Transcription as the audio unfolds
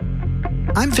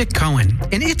I'm Vic Cohen,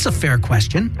 and it's a fair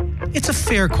question. It's a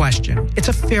fair question. It's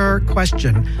a fair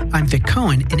question. I'm Vic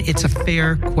Cohen, and it's a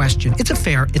fair question. It's a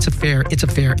fair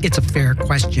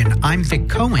question. I'm Vic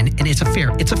Cohen, and it's a fair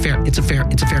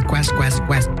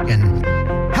question.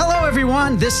 Hello,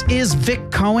 everyone. This is Vic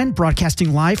Cohen,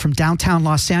 broadcasting live from downtown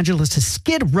Los Angeles'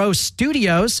 Skid Row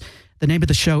Studios. The name of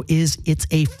the show is It's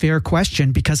a Fair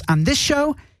Question, because on this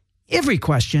show, every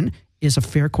question is a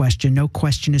fair question. No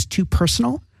question is too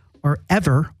personal or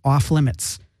ever off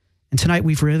limits. And tonight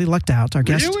we've really lucked out. Our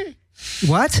guest. Really?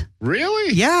 What?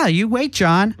 Really? Yeah, you wait,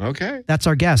 John. Okay. That's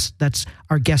our guest. That's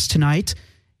our guest tonight.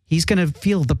 He's going to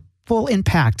feel the full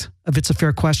impact of It's a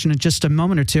Fair Question in just a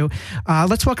moment or two.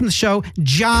 Let's welcome to the show,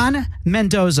 John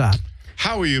Mendoza.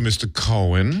 How are you, Mr.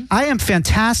 Cohen? I am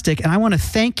fantastic, and I want to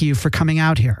thank you for coming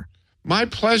out here. My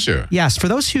pleasure. Yes, for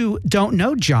those who don't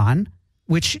know John,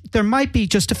 which there might be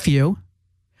just a few,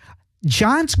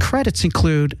 John's credits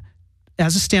include,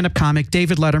 as a stand-up comic,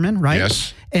 David Letterman, right?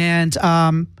 Yes. And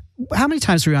how many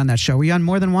times were you on that show? Were you on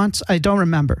more than once? I don't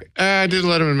remember. I did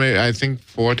Letterman, I think,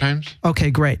 4 times.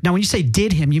 Okay, great. Now, when you say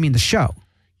did him, you mean the show?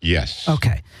 Yes.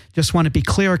 Okay. Just want to be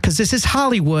clear, because this is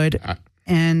Hollywood,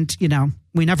 and, you know,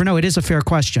 we never know. It is a fair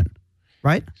question,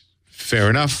 right?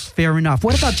 Fair enough. Fair enough.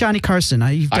 What about Johnny Carson?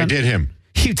 I did him.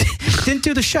 You didn't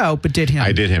do the show, but did him.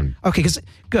 I did him. Okay,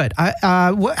 good.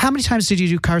 How many times did you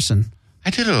do Carson? I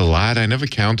did it a lot. I never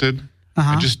counted.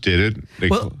 I just did it.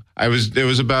 There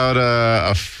was about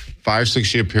a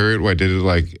 5-6 year period where I did it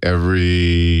like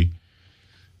every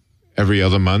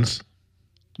other month.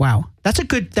 Wow, that's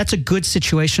a good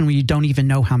situation where you don't even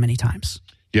know how many times.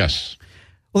 Yes.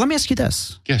 Well, let me ask you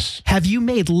this. Yes. Have you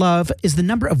made love? Is the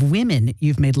number of women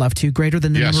you've made love to greater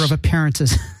than the number of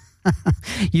appearances?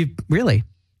 You really?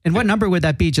 And what number would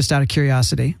that be, just out of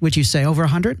curiosity? Would you say over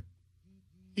 100?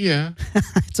 Yeah.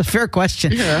 It's a fair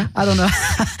question. Yeah. I don't know.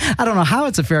 I don't know how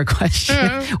it's a fair question.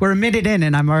 Yeah. We're a minute in,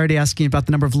 and I'm already asking about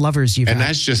the number of lovers you've had. And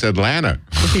that's just Atlanta.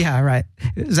 Yeah, right.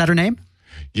 Is that her name?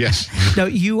 Yes. No,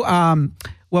 you.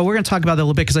 Well, we're going to talk about that a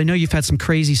little bit, because I know you've had some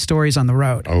crazy stories on the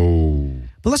road. Oh.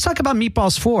 But let's talk about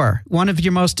Meatballs 4, one of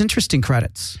your most interesting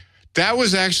credits. That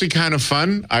was actually kind of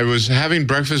fun. I was having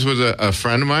breakfast with a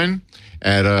friend of mine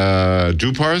at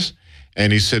Dupar's,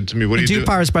 and he said to me, "What do you do?"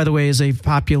 Dupar's, by the way, is a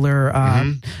popular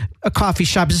a coffee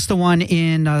shop. Is this the one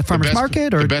in Farmers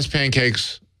Market? Or the best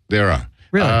pancakes there are.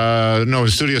 Really? No, in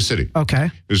Studio City. Okay.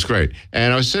 It was great.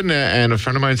 And I was sitting there, and a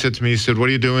friend of mine said to me, he said, "What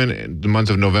are you doing in the month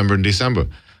of November and December?"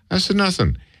 I said,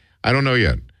 "Nothing. I don't know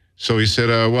yet." So he said,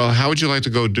 "Well, how would you like to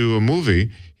go do a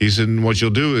movie?" He said, "What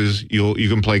you'll do is you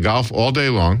can play golf all day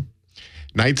long.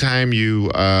 Nighttime, you'll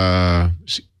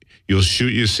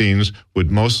shoot your scenes with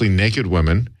mostly naked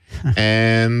women,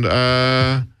 and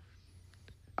I'll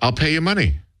pay you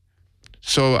money."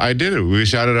 So I did it. We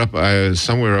shot it up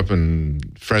somewhere up in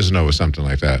Fresno or something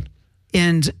like that.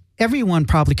 And everyone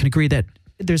probably can agree that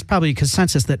there's probably a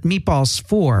consensus that Meatballs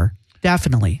 4,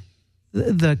 definitely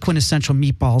the quintessential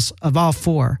Meatballs of all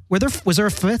 4. Was there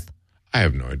a 5th? I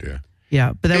have no idea.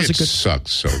 Yeah, but that was a good. It sucked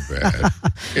so bad.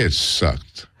 It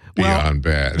sucked. Beyond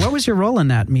bad. What was your role in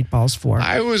that, Meatballs 4?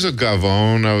 I was a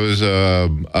gavone. I was a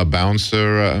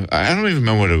bouncer. I don't even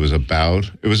remember what it was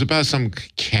about. It was about some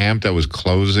camp that was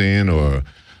closing, or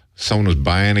someone was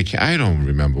buying a camp. I don't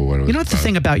remember what it was. You know what's the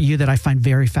thing about you that I find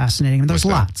very fascinating? I mean, there's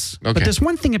lots, okay. But there's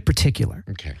one thing in particular.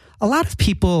 Okay. A lot of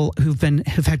people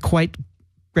have had quite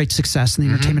great success in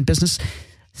the entertainment business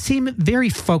seem very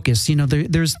focused. You know,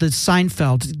 there's the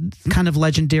Seinfeld kind of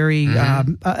legendary,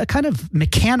 kind of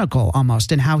mechanical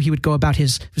almost in how he would go about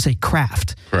his, say,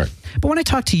 craft. Correct. But when I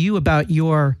talk to you about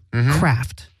your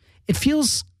craft, it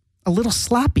feels a little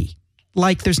sloppy.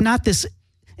 Like there's not this,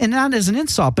 and not as an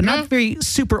insult, but not very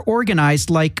super organized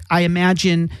like I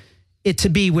imagine it to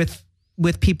be with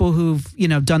people who've, you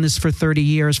know, done this for 30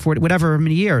 years, 40, whatever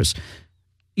many years.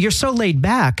 You're so laid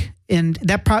back, and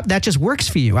that just works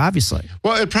for you, obviously.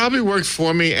 Well, it probably worked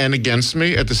for me and against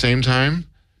me at the same time.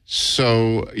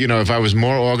 So, you know, if I was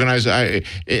more organized, and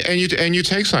you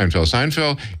take Seinfeld.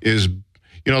 Seinfeld is,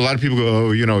 you know, a lot of people go,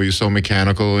 oh, you know, you're so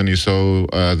mechanical and you're so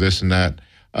this and that,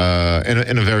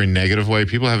 in a very negative way.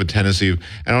 People have a tendency,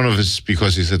 I don't know if it's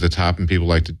because he's at the top and people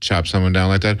like to chop someone down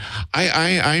like that.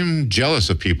 I'm jealous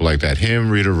of people like that. Him,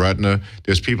 Rita Rutner,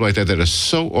 there's people like that are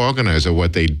so organized at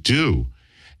what they do.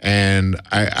 And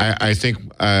I think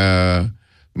my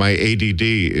ADD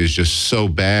is just so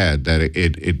bad that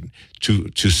it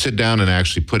to sit down and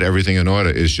actually put everything in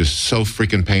order is just so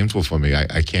freaking painful for me.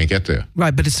 I can't get there.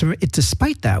 Right, but it's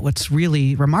despite that, what's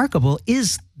really remarkable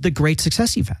is the great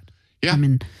success you've had. Yeah. I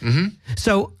mean,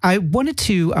 so I wanted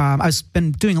to, I've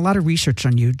been doing a lot of research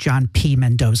on you, John P.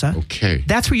 Mendoza. Okay.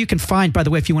 That's where you can find, by the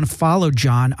way, if you want to follow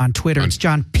John on Twitter, it's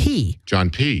John P. John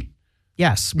P.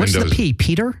 Yes. What's Mendoza. the P?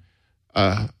 Peter?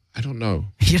 I don't know.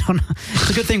 You don't know. It's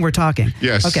a good thing we're talking.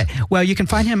 Yes. Okay. Well, you can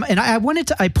find him. And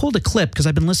I pulled a clip because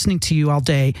I've been listening to you all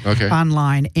day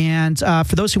online. And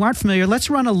for those who aren't familiar, let's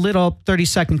run a little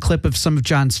 30-second clip of some of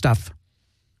John's stuff.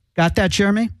 Got that,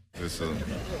 Jeremy?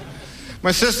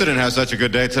 My sister didn't have such a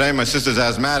good day today. My sister's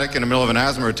asthmatic. In the middle of an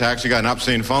asthma attack, she got an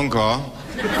obscene phone call.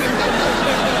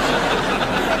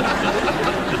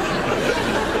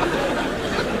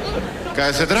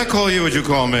 Guy said, did I call you or did you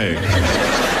call me?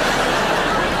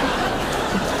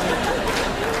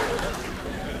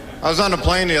 I was on a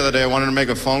plane the other day. I wanted to make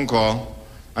a phone call.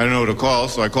 I didn't know who to call,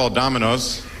 so I called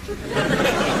Domino's.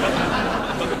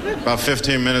 About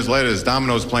 15 minutes later, this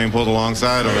Domino's plane pulled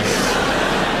alongside of us.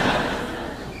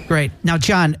 Great. Now,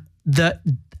 John,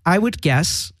 I would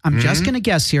guess, I'm just going to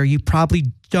guess here, you probably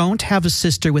don't have a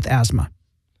sister with asthma.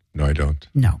 No, I don't.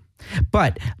 No.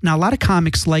 But now a lot of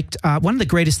comics liked, one of the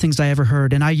greatest things I ever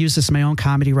heard, and I use this in my own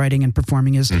comedy writing and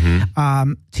performing, is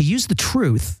to use the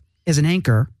truth as an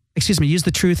anchor. Use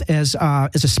the truth as a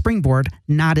springboard,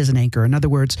 not as an anchor. In other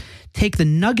words, take the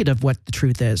nugget of what the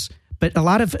truth is. But a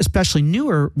lot of, especially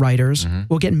newer writers,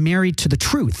 will get married to the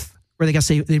truth, where they guess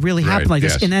they really happen like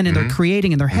this. And then they're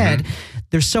creating in their head,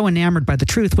 they're so enamored by the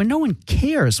truth when no one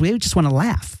cares. We just want to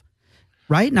laugh.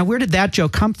 Right? Now, where did that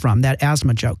joke come from, that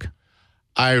asthma joke?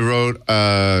 I wrote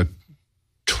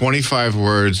 25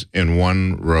 words in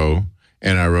one row,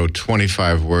 and I wrote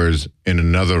 25 words in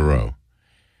another row.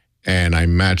 And I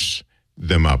matched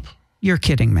them up. You're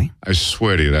kidding me. I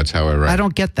swear to you, that's how I write. I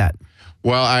don't get that.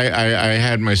 Well, I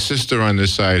had my sister on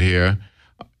this side here.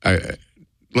 I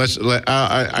wish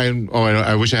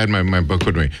I had my book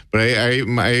with me. But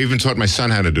I even taught my son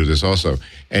how to do this also.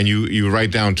 And you write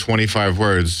down 25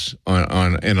 words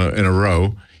in a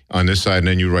row on this side, and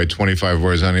then you write 25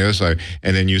 words on the other side,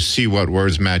 and then you see what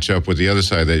words match up with the other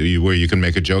side where you can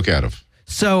make a joke out of.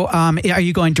 So, are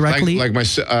you going directly? So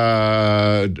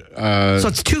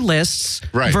it's two lists,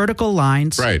 right. Vertical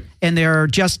lines, right? And they're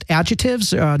just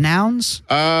adjectives, nouns.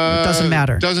 It doesn't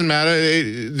matter. Doesn't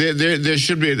matter. There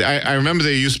should be. I remember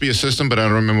there used to be a system, but I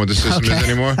don't remember what the system is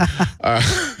anymore.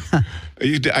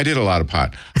 I did a lot of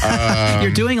pot.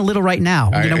 You're doing a little right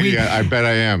now. I bet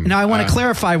I am. Now, I want to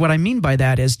clarify what I mean by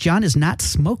that is John is not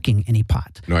smoking any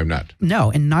pot. No, I'm not.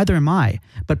 No, and neither am I.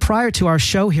 But prior to our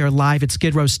show here live at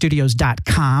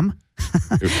skidrowstudios.com,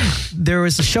 there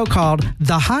was a show called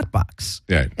The Hot Box.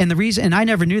 Yeah. And the reason, and I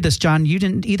never knew this, John, you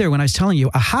didn't either when I was telling you,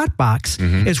 a hot box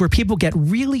is where people get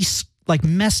really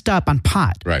messed up on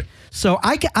pot. Right. So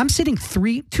I'm sitting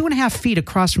 2.5 feet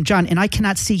across from John, and I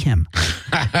cannot see him.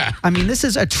 I mean, this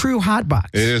is a true hot box.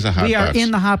 It is a hot box. We are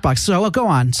in the hot box. So go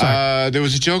on. Sorry. There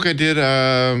was a joke I did.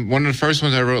 One of the first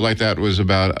ones I wrote like that was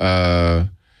about I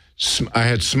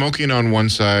had smoking on one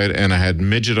side and I had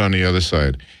midget on the other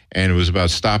side, and it was about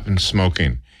stopping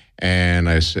smoking. And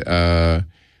I said,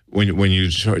 when you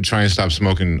try and stop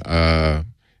smoking.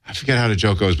 I forget how the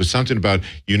joke goes, but something about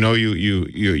you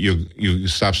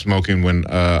stop smoking when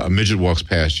a midget walks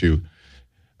past you.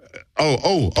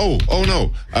 Oh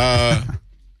no!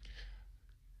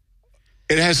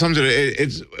 It has something.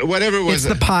 It's whatever it was.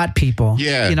 It's the pot, people.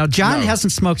 Yeah, John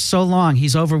hasn't smoked so long;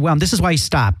 he's overwhelmed. This is why he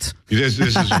stopped. This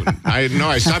is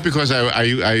I stopped because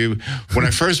I when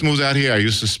I first moved out here, I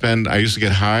used to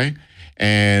get high,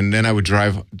 and then I would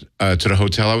drive to the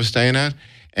hotel I was staying at.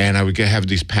 And I would have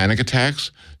these panic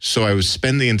attacks. So I would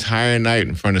spend the entire night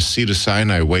in front of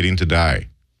Cedars-Sinai waiting to die.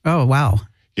 Oh, wow.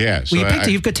 Yeah. So well,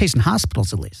 you've got taste in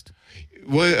hospitals, at least.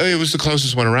 Well, it was the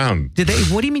closest one around.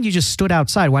 What do you mean you just stood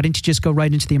outside? Why didn't you just go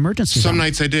right into the emergency room? Some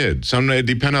nights I did.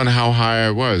 Depending on how high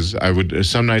I was.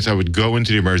 Some nights I would go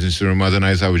into the emergency room. Other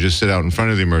nights I would just sit out in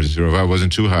front of the emergency room if I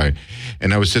wasn't too high.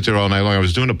 And I would sit there all night long. I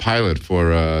was doing a pilot for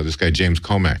this guy, James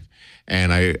Comack.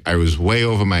 And I was way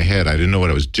over my head. I didn't know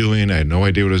what I was doing. I had no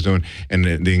idea what I was doing. And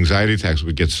the anxiety attacks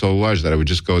would get so large that I would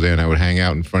just go there and I would hang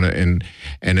out in front of and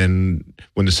then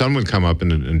when the sun would come up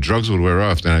and drugs would wear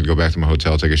off, then I'd go back to my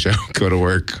hotel, take a shower, go to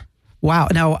work. Wow.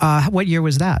 Now, what year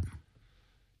was that?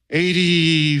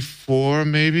 84,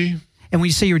 maybe. And when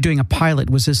you say you were doing a pilot,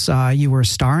 was this you were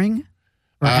starring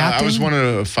or acting? I was one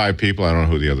of 5 people. I don't know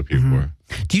who the other people were.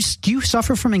 Do you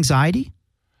suffer from anxiety?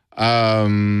 I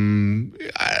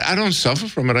don't suffer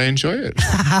from it. I enjoy it.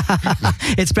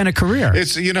 It's been a career.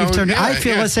 It's I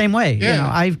feel the same way. Yeah.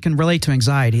 I can relate to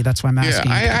anxiety. That's why I'm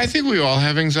asking. Yeah, I think we all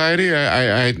have anxiety.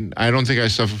 I don't think I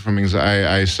suffer from anxiety.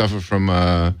 I suffer from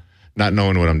not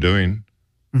knowing what I'm doing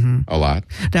a lot.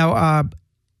 Now,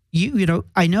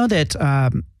 I know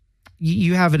that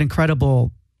you have an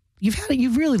incredible.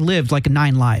 You've really lived like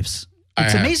 9 lives.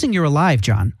 It's amazing you're alive,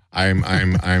 John. I'm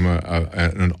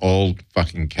an old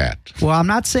fucking cat. Well, I'm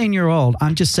not saying you're old.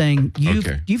 I'm just saying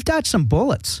you've dodged some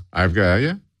bullets. I've got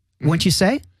Wouldn't you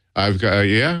say? I've got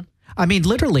I mean,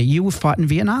 literally, you fought in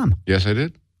Vietnam. Yes, I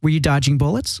did. Were you dodging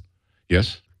bullets?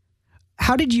 Yes.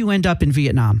 How did you end up in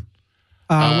Vietnam?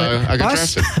 I got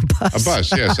drafted. A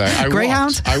bus, yes. I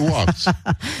Greyhound? walked.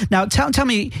 Now, tell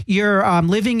me, you're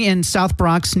living in South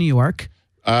Bronx, New York.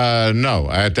 No.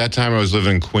 At that time, I was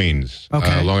living in Queens,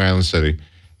 Long Island City.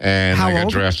 And How I got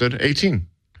old? drafted, 18.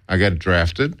 I got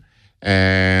drafted,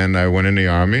 and I went in the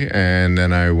Army, and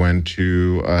then I went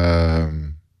to,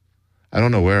 I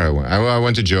don't know where I went. I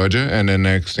went to Georgia, and then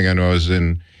next thing I know, I was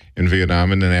in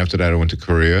Vietnam, and then after that, I went to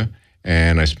Korea,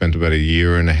 and I spent about 1.5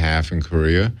 years in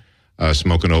Korea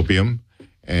smoking opium,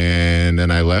 and then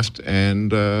I left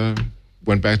and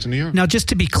went back to New York. Now, just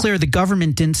to be clear, the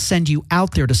government didn't send you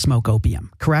out there to smoke opium,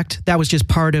 correct? That was just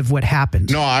part of what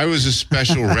happened. No, I was a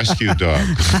special rescue dog.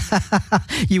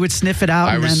 You would sniff it out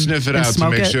I would sniff it out to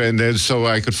make sure, and then so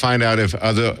I could find out if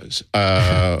other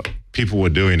people were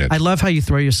doing it. I love how you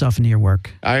throw yourself into your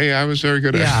work. I was very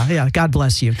good at it. Yeah. God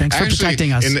bless you. Thanks for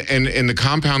protecting us. In the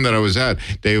compound that I was at,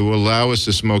 they will allow us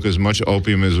to smoke as much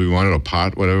opium as we wanted, or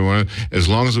pot, whatever we wanted, as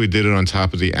long as we did it on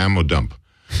top of the ammo dump.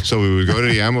 So we would go to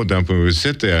the ammo dump and we would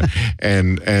sit there,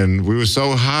 and we were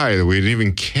so high that we didn't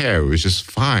even care. It was just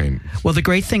fine. Well, the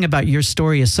great thing about your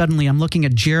story is suddenly I'm looking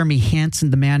at Jeremy Hansen,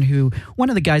 one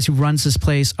of the guys who runs this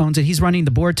place, owns it. He's running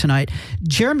the board tonight.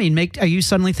 Jeremy, are you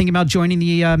suddenly thinking about joining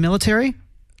the military?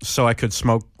 So I could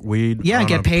smoke weed? Yeah, on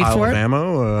get a paid pile for of it.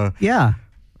 Ammo? Yeah.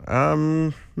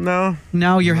 No.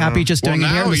 No, you're happy just doing it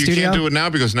here in the studio? You can't do it now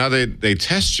because now they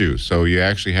test you, so you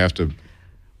actually have to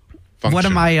function. One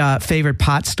of my favorite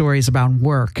pot stories about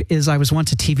work is I was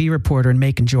once a TV reporter in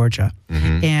Macon, Georgia,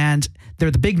 and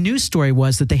the big news story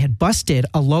was that they had busted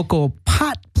a local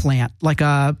pot plant, like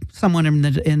someone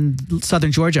in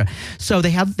southern Georgia. So they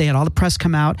had all the press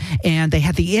come out, and they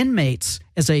had the inmates,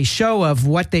 as a show of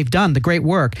what they've done, the great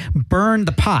work, burn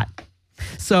the pot.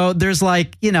 So there's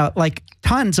like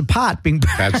tons of pot being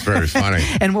burned. That's very funny.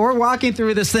 And we're walking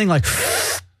through this thing like.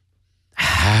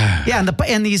 Yeah,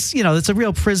 and these, it's a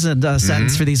real prison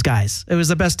sentence for these guys. It was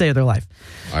the best day of their life.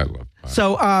 I love pot.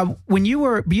 So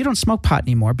you don't smoke pot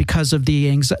anymore because of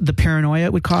the paranoia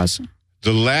it would cause?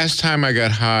 The last time I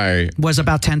got high was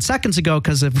about 10 seconds ago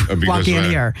because of walking in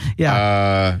here.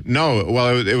 Yeah. No,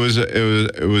 well, it was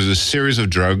a series of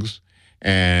drugs,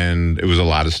 and it was a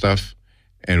lot of stuff,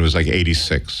 and it was like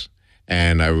 86.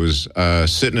 And I was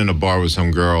sitting in a bar with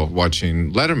some girl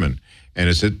watching Letterman. And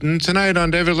it said, tonight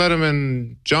on David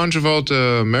Letterman, John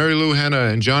Travolta, Mary Lou Hanna,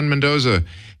 and John Mendoza.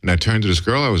 And I turned to this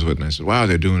girl I was with, and I said, wow,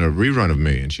 they're doing a rerun of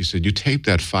me. And she said, you taped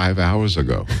that 5 hours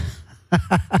ago.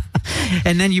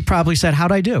 And then you probably said,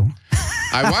 how'd I do?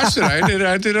 I watched it.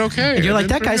 I did okay. And you're like,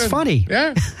 that guy's funny.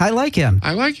 Yeah. I like him.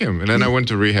 And then I went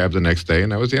to rehab the next day,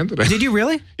 and that was the end of it. Did you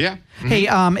really? Yeah. Mm-hmm. Hey,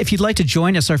 if you'd like to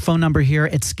join us, our phone number here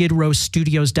at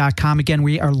skidrowstudios.com. Again,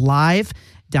 we are live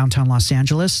downtown Los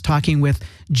Angeles, talking with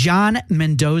John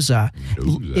Mendoza.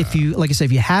 If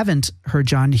you haven't heard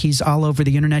John, he's all over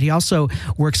the internet. He also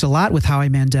works a lot with Howie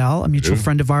Mandel, a mutual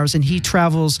friend of ours, and he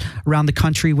travels around the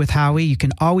country with Howie. You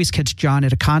can always catch John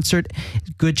at a concert.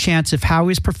 Good chance if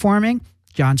Howie's performing,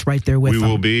 John's right there with him.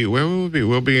 Where will we be?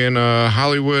 We'll be in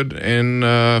Hollywood in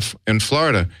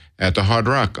Florida at the Hard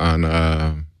Rock on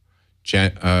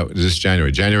this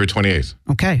January 28th.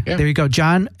 Okay, There you go.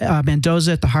 John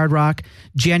Mendoza at the Hard Rock,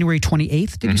 January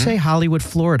 28th, did you say? Hollywood,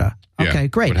 Florida. Okay,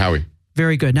 great. With Howie.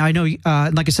 Very good. Now, I know,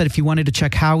 like I said, if you wanted to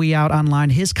check Howie out online,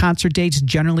 his concert dates,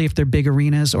 generally if they're big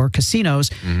arenas or casinos,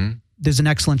 there's an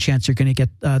excellent chance you're going to get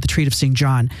the treat of seeing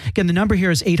John. Again, the number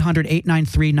here is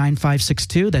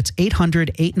 800-893-9562. That's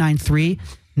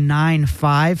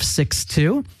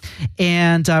 800-893-9562.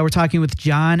 And we're talking with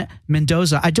John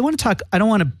Mendoza. I don't want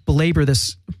to belabor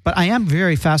this, but I am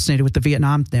very fascinated with the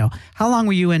Vietnam thing. How long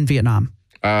were you in Vietnam?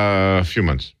 A few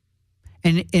months.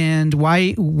 And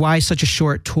why such a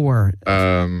short tour?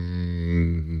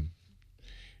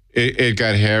 It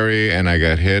got hairy, and I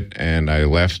got hit, and I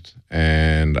left.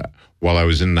 And while I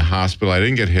was in the hospital, I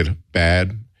didn't get hit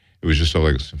bad. It was just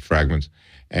like some fragments.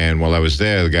 And while I was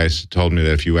there, the guys told me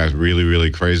that if you act really, really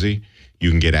crazy,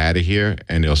 you can get out of here,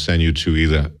 and they'll send you to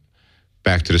either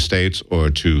back to the States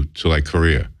or to like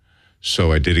Korea.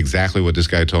 So I did exactly what this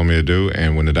guy told me to do.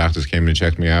 And when the doctors came and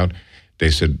checked me out, they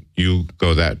said, you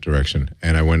go that direction.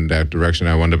 And I went that direction.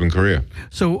 I wound up in Korea.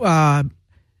 So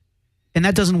And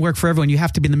that doesn't work for everyone. You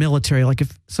have to be in the military. Like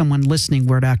if someone listening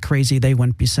were that crazy, they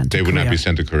wouldn't be sent to They Korea. would not be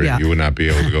sent to Korea. Yeah. You would not be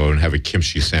able to go and have a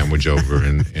kimchi sandwich over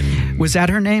in Was that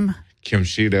her name?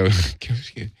 kimchi. That was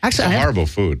kimchi. Actually, It's I have- horrible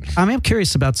food. I'm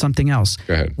curious about something else.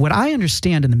 Go ahead. What I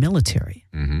understand in the military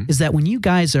is that when you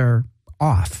guys are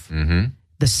off,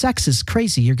 the sex is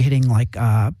crazy. You're getting like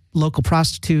local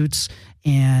prostitutes,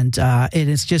 and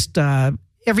it's just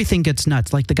everything gets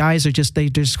nuts. Like the guys are they're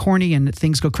just horny, and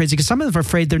things go crazy because some of them are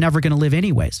afraid they're never going to live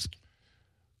anyways.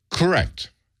 Correct.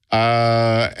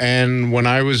 And when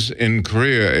I was in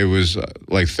Korea, it was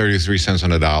like 33 cents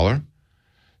on a dollar.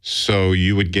 So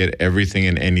you would get everything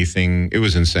and anything. It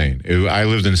was insane. I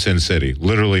lived in Sin City,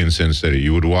 literally in Sin City.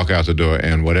 You would walk out the door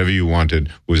and whatever you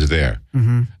wanted was there.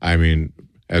 I mean,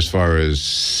 as far as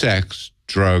sex,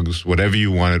 drugs, whatever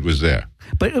you wanted was there.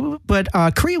 But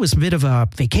Korea was a bit of a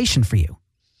vacation for you,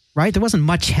 right? There wasn't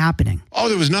much happening. Oh,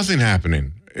 there was nothing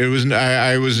happening. It was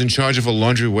I was in charge of a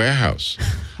laundry warehouse.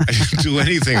 I didn't do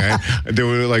anything. There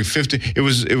were like 50. It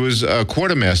was a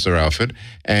quartermaster outfit,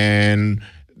 and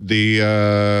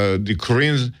the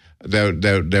Koreans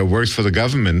that worked for the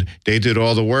government, they did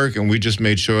all the work, and we just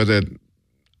made sure that.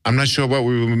 I'm not sure what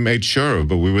we made sure of,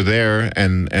 but we were there,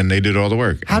 and they did all the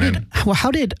work. How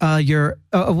did your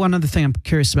one other thing I'm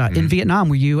curious about in Vietnam?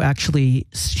 Were you actually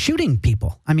shooting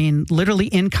people? I mean, literally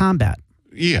in combat.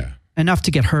 Yeah. Enough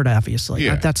to get hurt, obviously.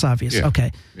 Yeah. That's obvious. Yeah.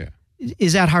 Okay. Yeah.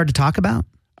 Is that hard to talk about?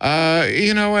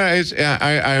 You know what?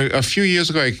 A few years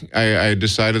ago, I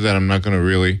decided that I'm not going to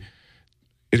really.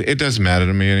 It doesn't matter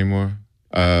to me anymore.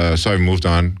 So I moved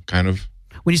on, kind of.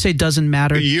 When you say doesn't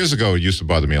matter, Years ago, it used to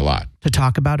bother me a lot. to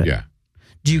talk about it. Yeah.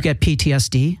 Do you get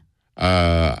PTSD?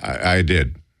 I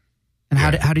did. And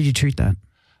how did you treat that?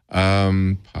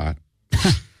 Pot.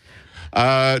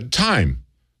 Time.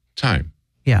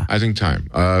 Yeah. I think time.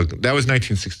 That was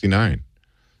 1969.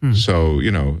 So,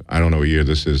 I don't know what year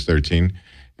this is, 13.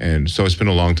 And so it's been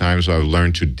a long time. So I've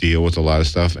learned to deal with a lot of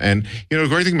stuff. And, the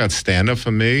great thing about stand-up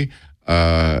for me,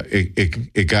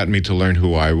 it got me to learn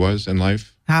who I was in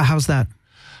life. How's that?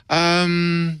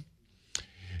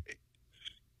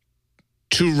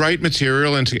 To write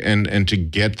material and to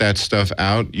get that stuff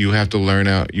out, you have to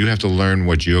learn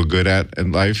what you're good at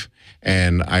in life.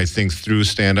 And I think through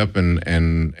stand up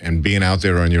and being out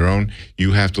there on your own,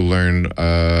 you have to learn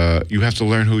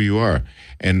who you are.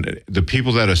 And the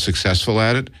people that are successful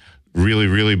at it really,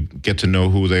 really get to know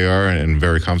who they are and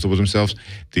very comfortable with themselves.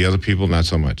 The other people, not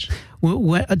so much.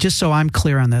 Just so I'm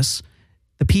clear on this,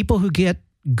 the people who get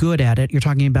good at it, you're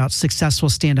talking about successful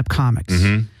stand-up comics,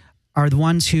 are the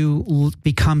ones who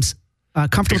becomes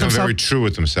comfortable with Become themselves. very true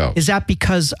with themselves. Is that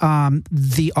because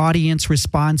the audience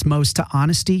responds most to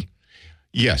honesty?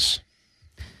 Yes.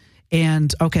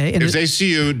 And okay, and If they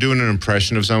see you doing an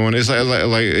impression of someone, it's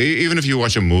like even if you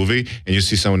watch a movie and you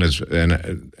see someone that's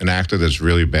an actor that's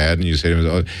really bad, and you say to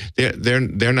them, "Oh,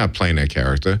 they're not playing that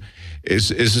character." It's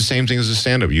the same thing as a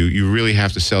stand-up. You really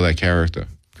have to sell that character.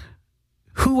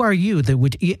 who are you that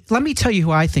would? Let me tell you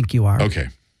who I think you are. Okay.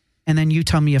 And then you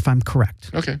tell me if I'm correct.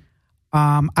 Okay.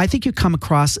 I think you come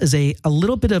across as a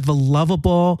little bit of a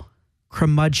lovable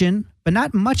curmudgeon, but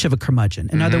not much of a curmudgeon.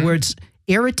 In other words,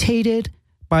 irritated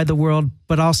by the world,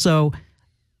 but also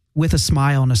with a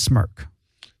smile and a smirk.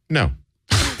 No.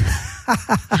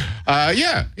 I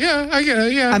get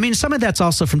it. Yeah. I mean, some of that's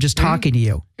also from just talking to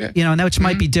you, Yeah. and which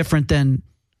might be different than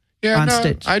on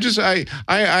stage.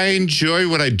 I enjoy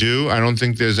what I do. I don't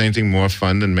think there's anything more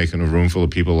fun than making a room full of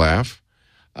people laugh.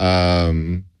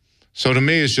 So to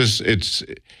me, it's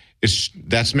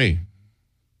that's me.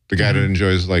 The guy that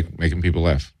enjoys making people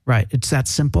laugh. Right. It's that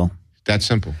simple. That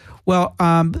simple. Well,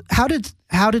 how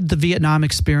did the Vietnam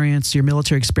experience, your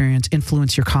military experience,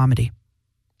 influence your comedy?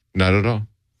 Not at all.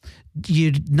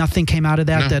 Nothing came out of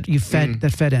that No. that you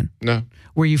fed in. No.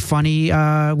 Were you funny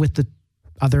with the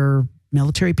other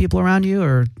military people around you,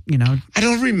 or I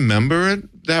don't remember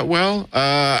it that well.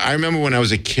 I remember when I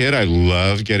was a kid, I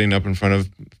loved getting up in front of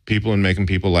people and making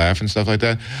people laugh and stuff like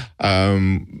that.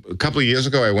 A couple of years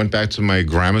ago, I went back to my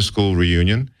grammar school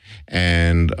reunion,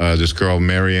 and this girl,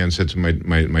 Marianne, said to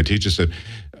my teacher,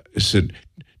 said,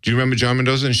 "Do you remember John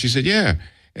Mendoza?" And she said, "Yeah."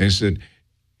 And he said,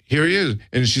 "Here he is."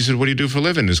 And she said, "What do you do for a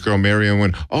living?" This girl, Marianne,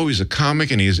 went, "Oh, he's a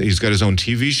comic, and he's got his own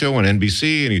TV show on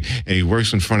NBC, and he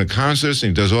works in front of concerts, and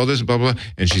he does all this, blah, blah."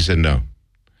 And she said, "No."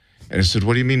 And I said,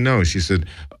 "What do you mean no?" She said,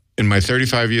 "In my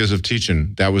 35 years of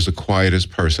teaching, that was the quietest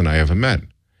person I ever met."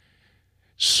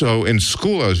 So in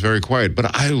school, I was very quiet,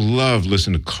 but I loved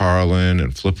listening to Carlin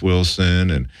and Flip Wilson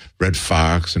and Red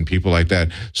Fox and people like that.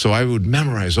 So I would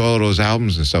memorize all of those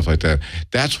albums and stuff like that.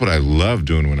 That's what I loved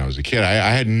doing when I was a kid.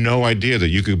 I had no idea that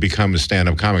you could become a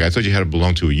stand-up comic. I thought you had to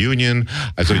belong to a union.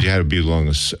 I thought you had to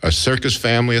belong to a circus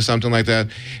family or something like that.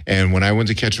 And when I went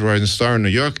to Catch a Rising Star in New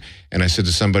York, and I said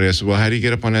to somebody, I said, well, how do you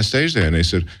get up on that stage there? And they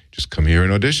said, just come here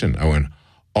and audition. I went,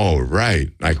 oh, right.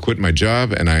 I quit my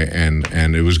job, and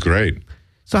it was great.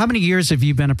 So how many years have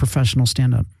you been a professional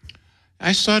stand-up?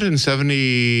 I started in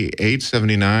 78,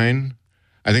 79.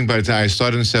 I think by the time I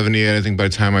started in 78, I think by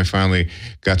the time I finally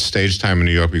got stage time in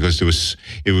New York, because there was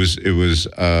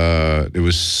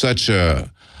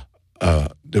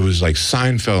like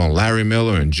Seinfeld and Larry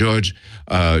Miller and George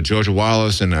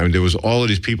Wallace, and I mean, there was all of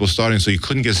these people starting, so you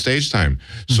couldn't get stage time.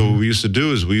 So what we used to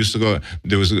do is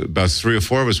there was about 3 or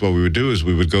 4 of us. What we would do is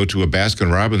we would go to a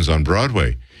Baskin Robbins on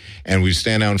Broadway. And we'd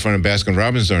stand out in front of Baskin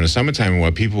Robbins during the summertime, and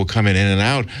while people were coming in and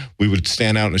out, we would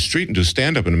stand out in the street and do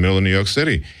stand-up in the middle of New York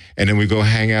City. And then we'd go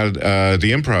hang out at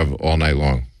the Improv all night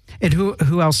long. And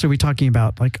who else are we talking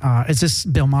about? Like, is this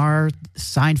Bill Maher,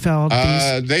 Seinfeld?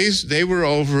 They were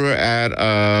over at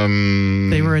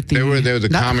they were the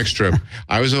comic strip.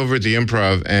 I was over at the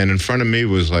Improv, and in front of me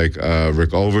was like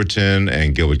Rick Overton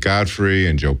and Gilbert Gottfried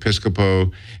and Joe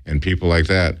Piscopo and people like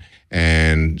that.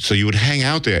 And so you would hang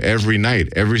out there every night,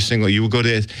 you would go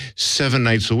there 7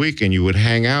 nights a week, and you would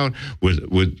hang out with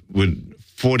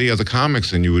 40 other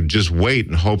comics, and you would just wait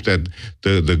and hope that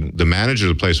the manager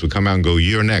of the place would come out and go,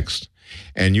 you're next.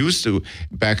 And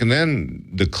back then,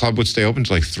 the club would stay open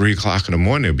till like 3 o'clock in the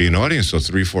morning. There'd be an audience till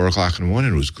 3, 4 o'clock in the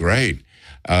morning. It was great.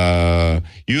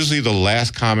 Usually the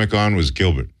last comic on was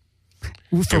Gilbert.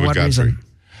 For what reason?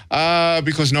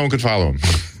 Because no one could follow him.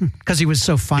 Because he was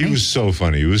so funny? He was so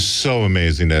funny. He was so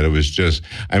amazing that it was just,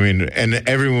 and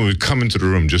everyone would come into the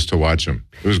room just to watch him.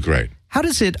 It was great. How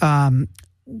does it,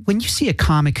 when you see a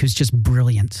comic who's just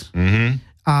brilliant, do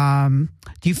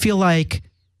you feel like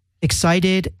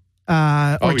excited?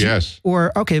 Yes.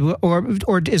 Or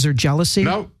is there jealousy?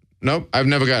 Nope, I've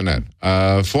never gotten that.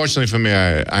 Fortunately for me,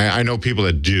 I know people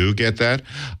that do get that.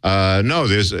 No,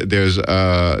 there's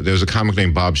a comic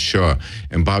named Bob Shaw,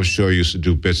 and Bob Shaw used to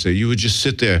do bits that you would just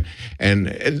sit there, and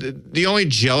the only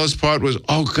jealous part was,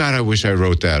 oh God, I wish I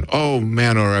wrote that. Oh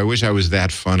man, or I wish I was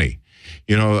that funny.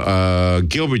 You know,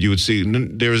 Gilbert, you would see,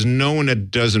 there is no one that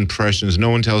does impressions,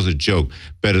 no one tells a joke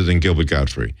better than Gilbert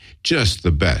Gottfried. Just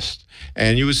the best.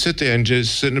 And you would sit there and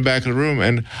just sit in the back of the room.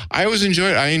 And I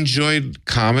enjoyed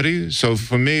comedy. So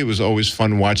for me, it was always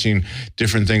fun watching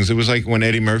different things. It was like when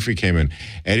Eddie Murphy came in.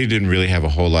 Eddie didn't really have a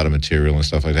whole lot of material and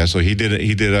stuff like that. So he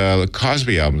did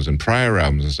Cosby albums and Pryor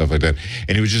albums and stuff like that.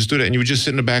 And he would just do that. And you would just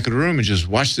sit in the back of the room and just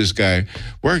watch this guy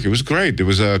work. It was great. There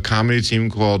was a comedy team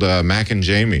called Mac and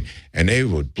Jamie. And they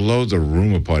would blow the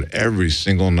room apart every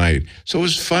single night. So it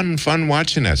was fun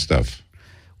watching that stuff.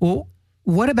 Well,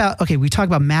 what about, we talk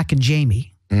about Mac and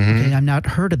Jamie. Okay, I've not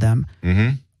heard of them.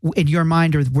 In your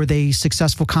mind, were they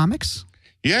successful comics?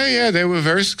 Yeah, they were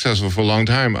very successful for a long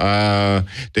time.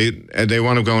 They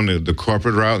want to go into the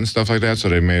corporate route and stuff like that, so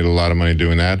they made a lot of money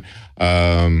doing that.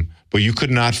 But you could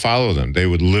not follow them. They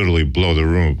would literally blow the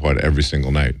room apart every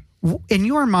single night. In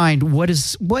your mind, what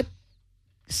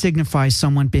signifies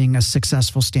someone being a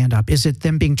successful stand-up? Is it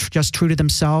them being just true to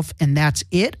themselves and that's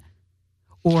it?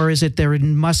 Or is it there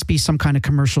must be some kind of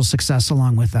commercial success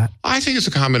along with that? I think it's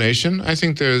a combination. I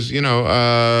think there's, take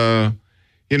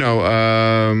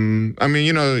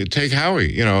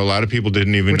Howie. A lot of people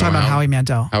didn't even know. We're talking about Howie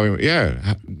Mandel. A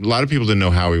lot of people didn't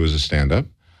know Howie was a stand-up.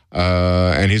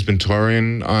 And he's been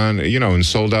touring on, and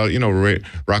sold out,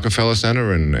 Rockefeller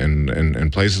Center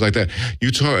and places like that.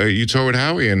 You tour with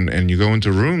Howie and you go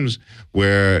into rooms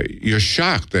where you're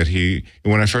shocked that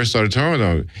when I first started touring with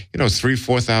him,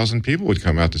 3,000-4,000 people would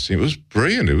come out to see him. It was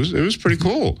brilliant. It was pretty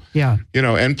cool. Yeah.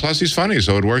 And plus he's funny,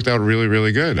 so it worked out really,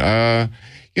 really good. I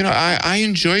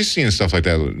enjoy seeing stuff like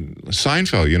that.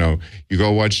 Seinfeld, you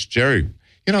go watch Jerry.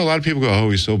 A lot of people go, oh,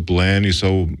 he's so bland, he's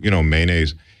so,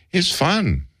 mayonnaise. It's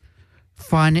fun.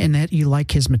 Fun in that you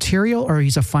like his material, or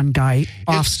he's a fun guy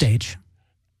off stage?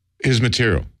 His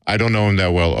material. I don't know him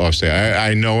that well off stage.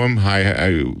 I know him.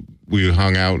 We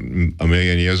hung out a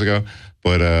million years ago,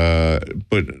 but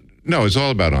no, it's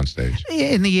all about on stage.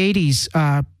 In the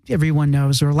 80s, everyone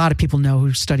knows, or a lot of people know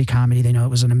who study comedy, they know it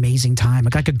was an amazing time,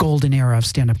 like a golden era of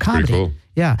stand-up comedy. Pretty cool.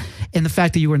 Yeah, and the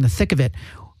fact that you were in the thick of it.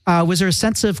 Was there a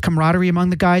sense of camaraderie among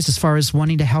the guys as far as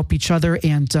wanting to help each other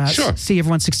and Sure. see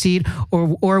everyone succeed,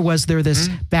 or was there this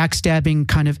backstabbing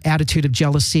kind of attitude of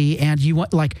jealousy and you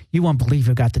won't believe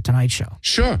who got the Tonight Show?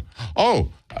 Sure.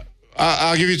 Oh,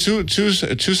 I'll give you two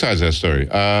sides of that story.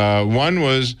 One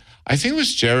was, I think it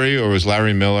was Jerry or it was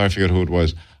Larry Miller. I forget who it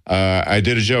was. I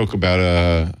did a joke about,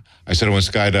 I said I went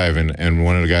skydiving, and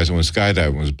one of the guys that went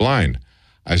skydiving was blind.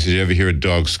 I said, you ever hear a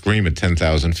dog scream at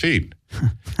 10,000 feet?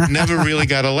 Never really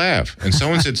got a laugh. And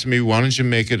someone said to me, why don't you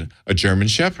make it a German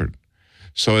Shepherd?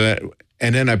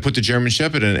 And then I put the German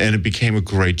Shepherd in, and it became a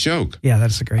great joke. Yeah,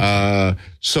 that's a great joke.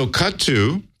 So cut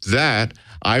to that,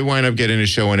 I wind up getting a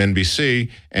show on NBC,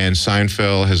 and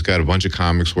Seinfeld has got a bunch of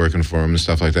comics working for him and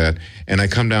stuff like that. And I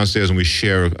come downstairs, and we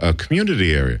share a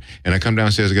community area. And I come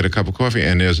downstairs to get a cup of coffee,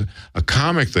 and there's a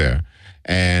comic there.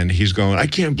 And he's going, I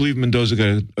can't believe Mendoza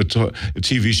got a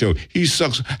TV show. He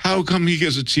sucks. How come he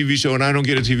gets a TV show and I don't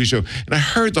get a TV show? And I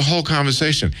heard the whole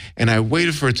conversation, and I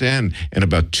waited for it to end. And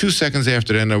about 2 seconds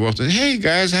after that, I walked in, hey,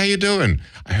 guys, how you doing?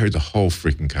 I heard the whole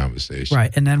freaking conversation.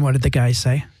 Right. And then what did the guy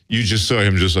say? You just saw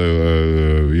him just,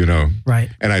 Right.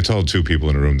 And I told 2 people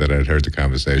in the room that I'd heard the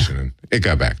conversation, and it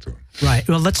got back to him. Right.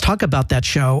 Well, let's talk about that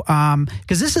show,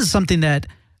 because this is something that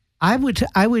I would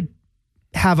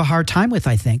have a hard time with,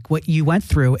 I think, what you went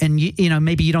through. And,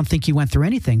 maybe you don't think you went through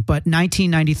anything, but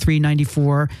 1993,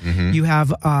 94, you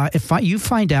have, you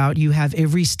find out you have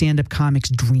every stand-up comic's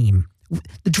dream.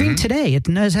 The dream today, it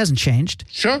hasn't changed.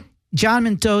 Sure. John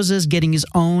Mendoza's getting his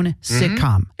own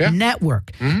sitcom,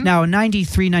 network. Now, in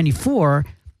 93, 94,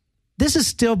 this is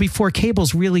still before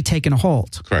cable's really taken a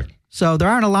hold. Correct. So there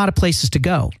aren't a lot of places to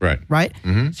go. Right. Right?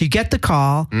 So you get the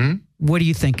call. What are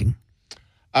you thinking?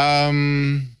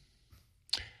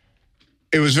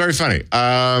 It was very funny.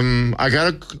 I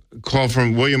got a call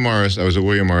from William Morris. I was at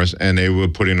William Morris, and they were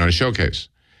putting on a showcase.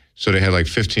 So they had like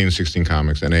 15, 16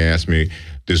 comics, and they asked me,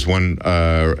 this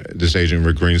agent,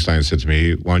 Rick Greenstein, said to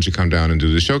me, why don't you come down and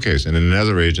do the showcase? And then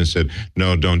another agent said,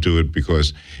 no, don't do it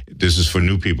because this is for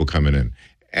new people coming in.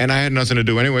 And I had nothing to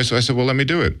do anyway, so I said, well, let me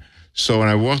do it. So when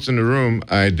I walked in the room,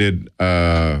 I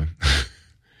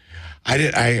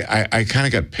kind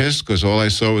of got pissed because all I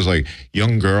saw was like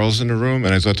young girls in the room,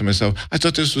 and I thought to myself, I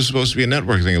thought this was supposed to be a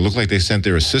network thing. It looked like they sent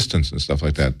their assistants and stuff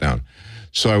like that down.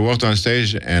 So I walked on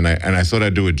stage, and I thought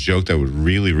I'd do a joke that would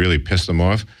really, really piss them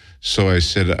off. So I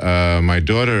said, my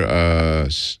daughter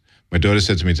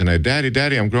said to me tonight,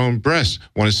 Daddy, I'm growing breasts.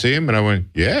 Want to see him? And I went,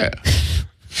 yeah.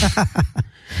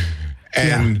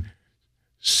 And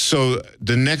so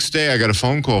the next day I got a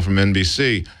phone call from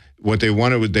NBC. What they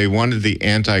wanted the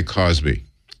anti-Cosby.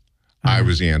 I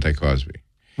was the anti-Cosby.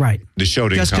 Right. The show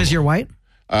didn't just because you're white?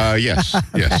 Yes.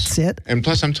 That's it. And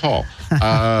plus, I'm tall.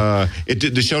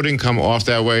 The show didn't come off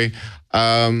that way.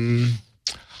 Well,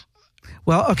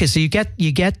 okay. So you get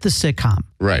the sitcom.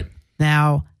 Right.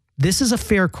 Now, this is a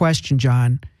fair question,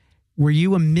 John. Were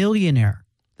you a millionaire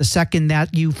the second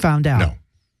that you found out? No.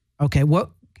 Okay.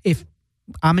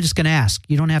 I'm just going to ask.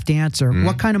 You don't have to answer.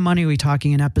 What kind of money are we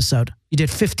talking an episode? You did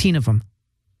 15 of them.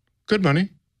 Good money.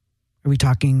 Are we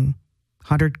talking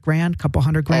 $100,000, couple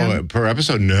 $100,000? Oh, per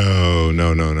episode? No.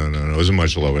 It was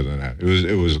much lower than that.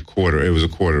 It was a quarter. It was a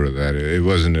quarter of that.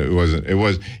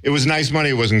 It was nice money.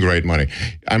 It wasn't great money.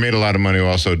 I made a lot of money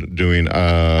also doing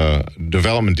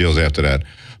development deals after that.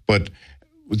 But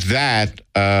that,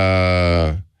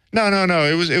 no.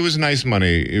 It was nice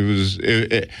money.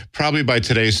 It probably by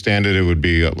today's standard, it would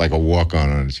be like a walk-on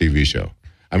a TV show.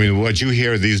 I mean, what you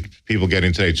hear these people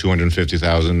getting today,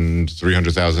 250,000,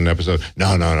 300,000 episodes.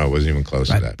 No, it wasn't even close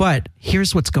to that. But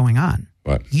here's what's going on.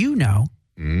 What? You know,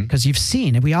 because you've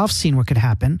seen, and we all have seen what could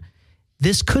happen.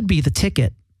 This could be the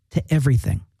ticket to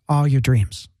everything, all your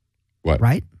dreams. What?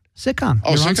 Right? Sitcom.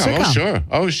 Oh, sitcom.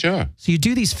 Oh, sure. So you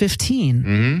do these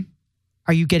 15.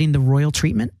 Are you getting the royal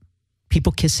treatment?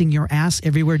 People kissing your ass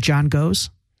everywhere John goes?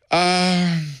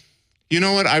 You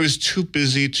know what? I was too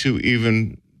busy to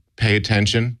even pay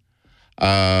attention.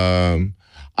 I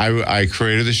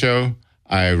created the show.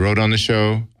 I wrote on the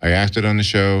show. I acted on the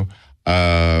show.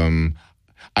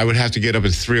 I would have to get up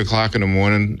at 3 o'clock in the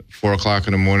morning, 4 o'clock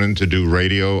in the morning to do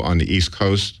radio on the East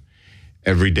Coast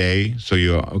every day. So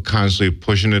you're constantly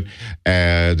pushing it.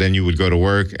 Then you would go to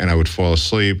work and I would fall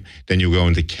asleep. Then you go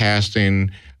into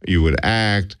casting. You would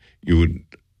act.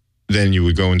 Then you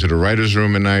would go into the writer's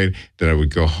room at night. Then I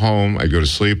would go home. I'd go to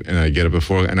sleep, and I'd get up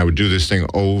before, and I would do this thing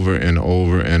over and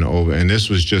over and over. And this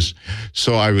was just,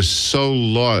 so I was so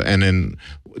lost. And then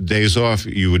days off,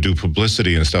 you would do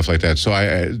publicity and stuff like that. So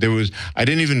I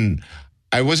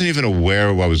wasn't even aware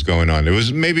of what was going on. There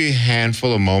was maybe a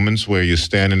handful of moments where you're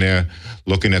standing there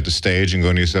looking at the stage and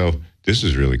going to yourself, this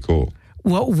is really cool.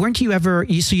 Well, weren't you ever,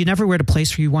 so you never were at a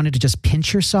place where you wanted to just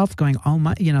pinch yourself going, oh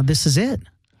my, this is it?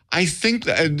 I think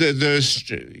the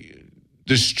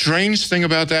strange thing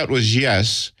about that was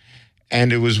yes,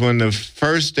 and it was when the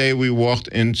first day we walked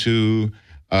into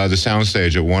the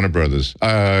soundstage at Warner Brothers,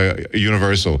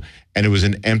 Universal, and it was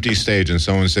an empty stage, and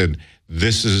someone said,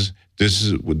 "This is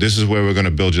where we're going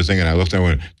to build your thing." And I looked and I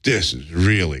went, "This is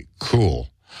really cool."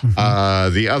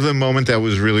 Mm-hmm. The other moment that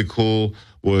was really cool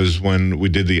was when we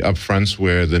did the upfronts,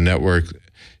 where the network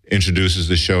introduces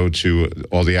the show to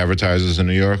all the advertisers in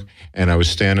New York, and I was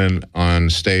standing on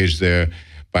stage there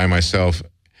by myself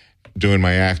doing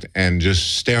my act and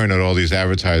just staring at all these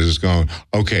advertisers going,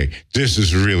 okay, this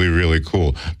is really, really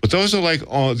cool. But those are like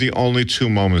the only two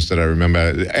moments that I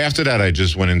remember. After that, I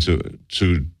just went into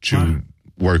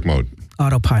work mode.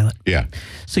 Autopilot. Yeah.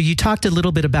 So you talked a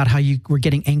little bit about how you were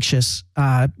getting anxious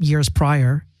years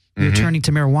prior. You were turning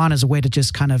to marijuana as a way to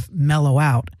just kind of mellow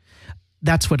out.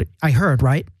 That's what I heard,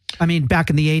 right? I mean, back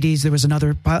in the 80s, there was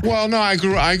another... Well, no, I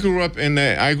grew up in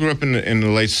the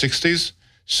late 60s.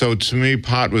 So to me,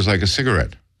 pot was like a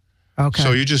cigarette. Okay.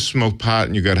 So you just smoked pot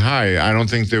and you got high. I don't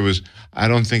think it was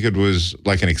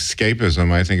like an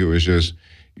escapism. I think it was just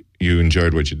you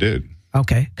enjoyed what you did.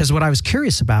 Okay. Because what I was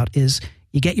curious about is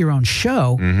you get your own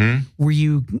show. Mm-hmm. Were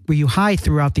you high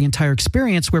throughout the entire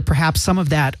experience, where perhaps some of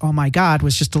that, oh my God,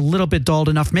 was just a little bit dulled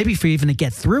enough maybe for you even to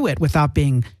get through it without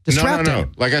being distracted? No.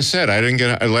 Like I said, I didn't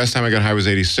get, last time I got high was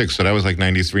 86. So that was like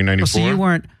 93, 94. So you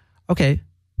weren't, okay.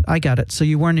 I got it. So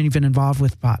you weren't even involved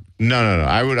with pot? No.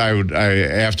 I would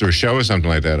after a show or something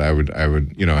like that, I would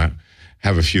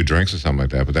have a few drinks or something like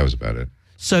that, but that was about it.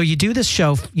 So you do this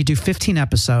show, you do 15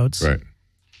 episodes. Right.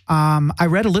 I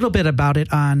read a little bit about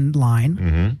it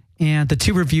online, and the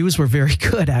 2 reviews were very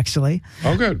good, actually.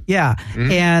 Oh, good. Yeah.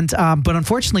 Mm-hmm. And but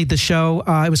unfortunately, the show,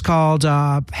 it was called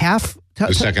Half.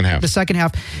 The second half. The second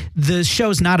half. The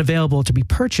show's not available to be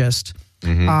purchased.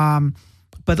 Mm-hmm.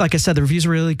 But like I said, the reviews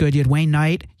were really good. You had Wayne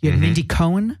Knight. You had Mindy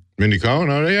Cohn. Mindy Cohn?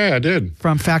 Oh, yeah, I did.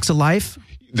 From Facts of Life.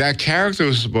 That character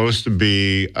was supposed to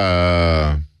be...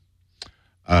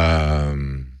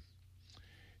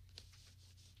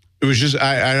 it was just,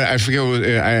 I forget what,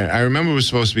 I remember it was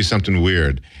supposed to be something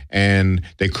weird, and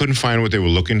they couldn't find what they were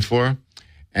looking for.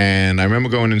 And I remember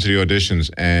going into the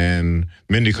auditions, and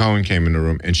Mindy Cohn came in the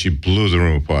room, and she blew the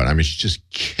room apart. I mean, she just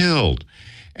killed.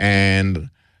 And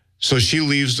so she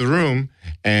leaves the room,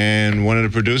 and one of the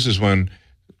producers went,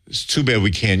 "It's too bad we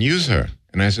can't use her."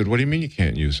 And I said, "What do you mean you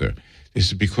can't use her?" They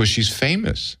said, "Because she's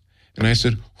famous." And I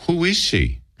said, "Who is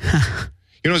she?"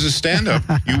 You know, as a stand-up,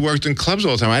 you worked in clubs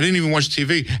all the time. I didn't even watch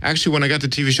TV. Actually, when I got the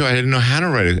TV show, I didn't know how to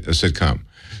write a sitcom.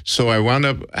 So I wound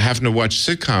up having to watch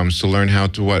sitcoms to learn how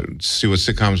to see what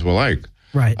sitcoms were like.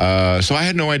 Right. So I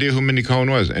had no idea who Mindy Cohn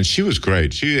was, and she was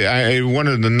great. One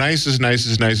of the nicest,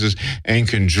 and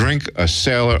can drink a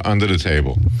sailor under the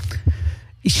table.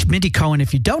 Mindy Cohn,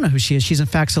 if you don't know who she is, she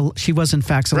was in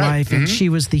Facts of Life, and she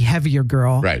was the heavier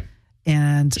girl. Right.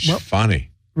 And she's funny.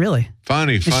 Really?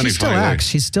 Funny. She still acts.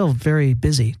 She's still very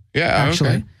busy. Yeah, actually.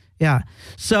 Okay. Yeah.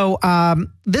 So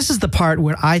this is the part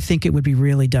where I think it would be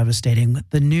really devastating.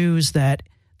 The news that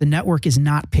the network is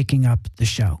not picking up the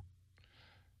show.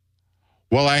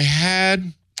 Well,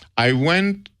 I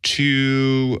went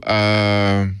to,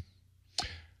 I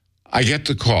get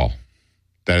the call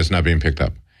that it's not being picked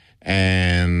up.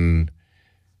 And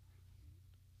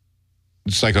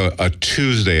it's like a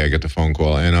Tuesday I get the phone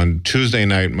call. And on Tuesday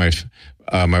night, my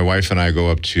wife and I go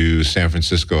up to San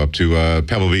Francisco, up to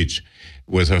Pebble Beach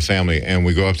with her family. And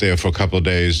we go up there for a couple of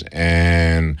days,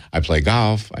 and I play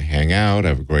golf, I hang out, I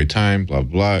have a great time, blah,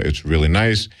 blah. It's really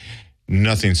nice.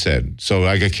 Nothing said. So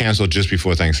I get canceled just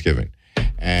before Thanksgiving.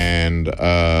 And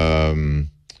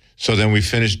so then we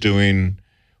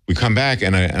come back,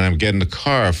 and I'm getting the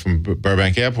car from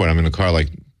Burbank Airport. I'm in the car like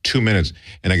 2 minutes,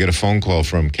 and I get a phone call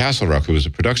from Castle Rock, who was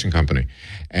a production company.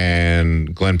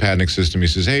 And Glenn Padnick says to me,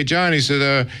 he says, "Hey, John," he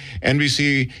said,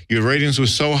 "NBC, your ratings were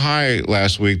so high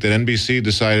last week that NBC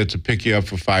decided to pick you up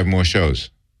for 5 more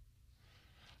shows."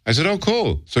 I said, "Oh,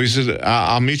 cool." So he said,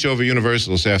 "I'll meet you over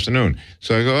Universal this afternoon."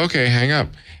 So I go, "Okay, hang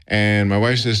up." And my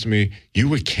wife says to me, "You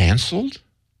were canceled?"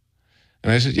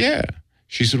 And I said, "Yeah."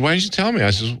 She said, "Why didn't you tell me?"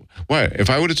 I said, "What? If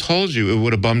I would have told you, it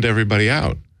would have bummed everybody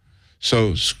out."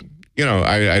 So, you know,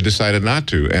 I decided not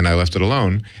to, and I left it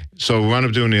alone. So we wound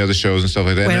up doing the other shows and stuff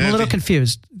like that. Wait, I'm a little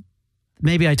confused.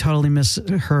 Maybe I totally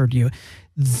misheard you.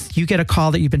 You get a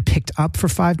call that you've been picked up for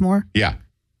 5 more? Yeah.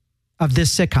 Of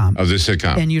this sitcom? Of this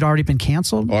sitcom. And you'd already been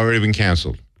canceled? Already been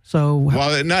canceled. So...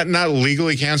 Well, not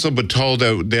legally canceled, but told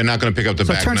that they're not going to pick up the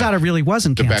back. So it turns out it really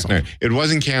wasn't canceled. It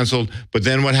wasn't canceled, but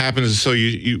then what happens is, so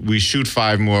we shoot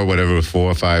 5 more, whatever,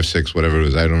 4, 5, 6, whatever it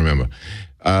was, I don't remember.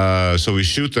 So we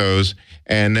shoot those,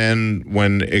 and then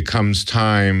when it comes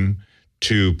time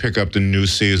to pick up the new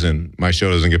season, my show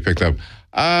doesn't get picked up.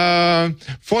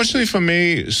 Fortunately for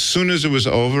me, as soon as it was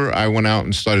over, I went out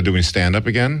and started doing stand-up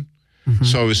again.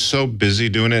 So I was so busy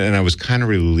doing it, and I was kind of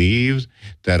relieved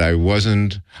that I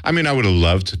wasn't. I mean, I would have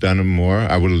loved to done more.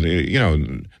 I would have,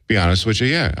 be honest with you,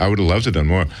 yeah, I would have loved to done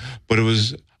more. But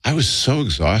I was so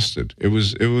exhausted. It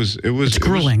was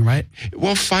grueling, right?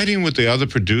 Well, fighting with the other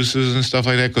producers and stuff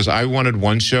like that, because I wanted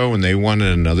one show and they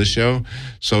wanted another show.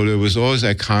 So there was always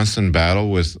that constant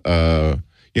battle with, And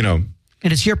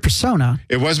it's your persona.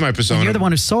 It was my persona. And you're the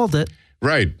one who sold it.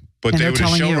 Right. But And they they're were the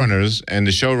telling you. showrunners, and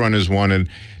the showrunners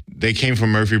they came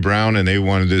from Murphy Brown, and they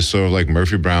wanted this sort of like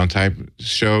Murphy Brown type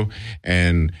show.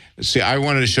 And see, I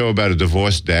wanted a show about a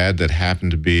divorced dad that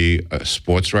happened to be a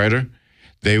sports writer.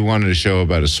 They wanted a show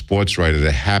about a sports writer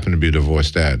that happened to be a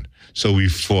divorced dad. So we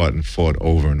fought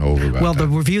over and over about Well, that. the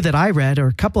review that I read, or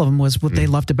a couple of them, was what they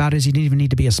loved about it is you didn't even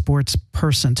need to be a sports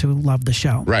person to love the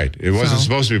show. Right. It wasn't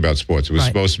supposed to be about sports. It was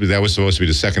Right. that was supposed to be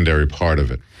the secondary part of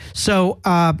it. So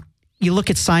you look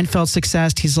at Seinfeld's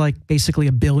success, he's like basically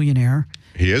a billionaire.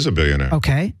 He is a billionaire.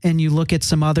 Okay. And you look at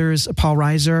some others, Paul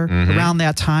Reiser, around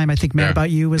that time, I think Mad Yeah. About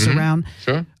You was around.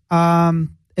 Sure.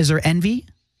 Is there envy?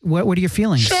 What are your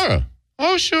feelings? Sure.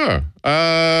 Oh, sure.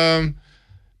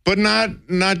 But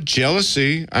not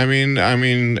jealousy. I mean,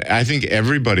 I think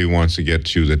everybody wants to get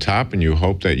to the top, and you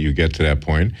hope that you get to that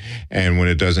point. And when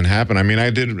it doesn't happen, I mean, I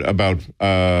did about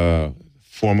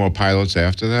 4 more pilots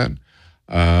after that.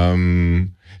 They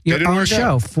Your didn't own work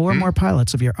show, out. 4 more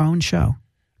pilots of your own show.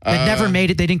 They never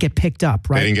made it. They didn't get picked up,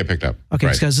 right? They didn't get picked up. Okay,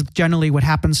 Right. because generally what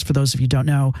happens, for those of you who don't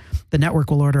know, the network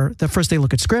will order, first they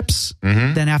look at scripts,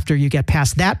 then after you get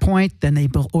past that point, then they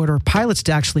will order pilots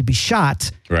to actually be shot,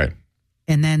 Right.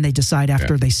 and then they decide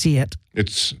after they see it.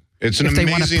 It's If they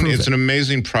wanna prove it. an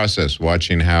amazing process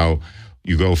watching how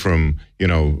you go from,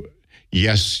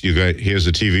 yes, here's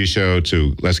a TV show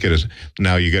to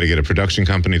now you got to get a production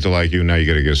company to like you. Now you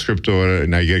got to get a script order.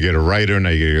 Now you got to get a writer. Now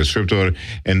you got to get a script order.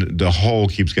 And the whole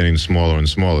keeps getting smaller and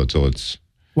smaller till it's.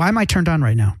 Why am I turned on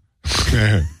right now?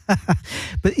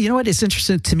 But you know what? It's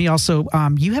interesting to me also.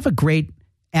 You have a great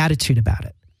attitude about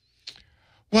it.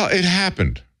 Well, it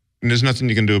happened, and there's nothing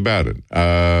you can do about it.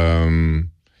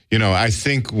 I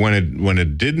think when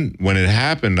it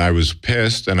happened, I was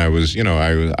pissed, and I was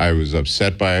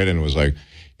upset by it, and was like,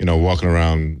 walking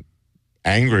around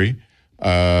angry.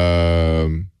 But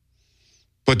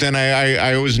then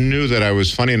I always knew that I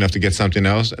was funny enough to get something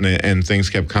else, and things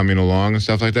kept coming along and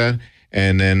stuff like that,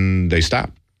 and then they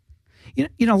stopped. A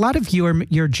lot of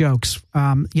your jokes,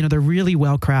 they're really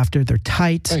well crafted. They're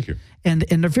tight. Thank you. And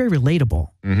they're very relatable.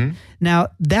 Mm-hmm. Now,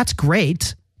 that's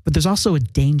great, but there's also a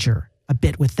danger a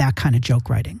bit with that kind of joke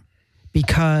writing,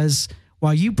 because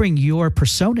while you bring your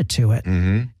persona to it,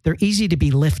 they're easy to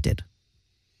be lifted.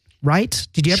 Right?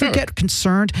 Did you ever Sure. get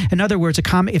concerned? In other words,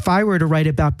 if I were to write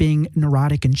about being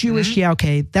neurotic and Jewish, yeah,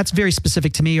 okay, that's very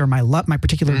specific to me or my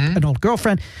particular an old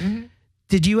girlfriend.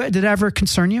 Did it ever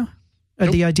concern you?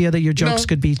 The idea that your jokes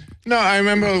could be. No, I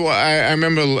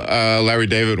remember Larry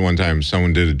David one time.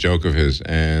 Someone did a joke of his,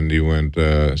 and he went.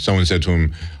 Someone said to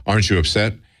him, "Aren't you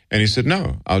upset?" And he said,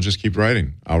 "No, I'll just keep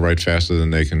writing. I'll write faster than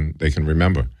they can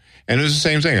remember." And it was the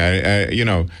same thing.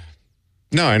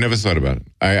 No, I never thought about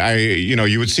it.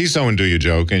 You would see someone do your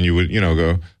joke, and you would,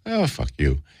 go, "Oh, fuck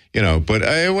you," But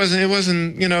it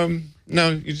wasn't. No,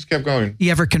 you just kept going.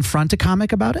 You ever confront a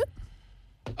comic about it?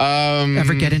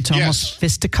 Ever get into almost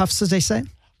fisticuffs, as they say?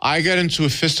 I got into a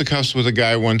fisticuffs with a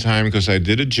guy one time because I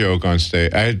did a joke on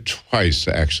stage. I had twice,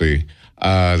 actually,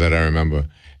 that I remember.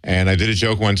 And I did a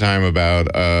joke one time about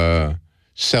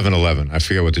 7-Eleven. I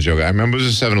forget what the joke. I remember it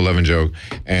was a 7-Eleven joke,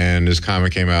 and this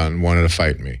comic came out and wanted to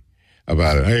fight me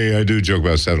about it. Hey, I do a joke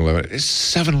about 7-Eleven.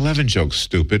 It's a 7-Eleven joke,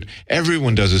 stupid.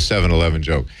 Everyone does a 7-Eleven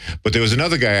joke. But there was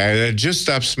another guy. I had just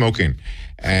stopped smoking,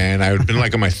 and I had been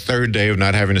like on my 3rd day of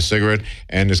not having a cigarette,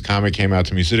 and this comic came out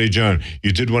to me. He said, "Hey, John,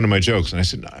 you did one of my jokes." And I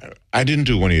said, "No, I didn't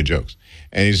do one of your jokes."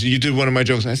 And he said, "You did one of my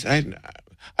jokes." And I said,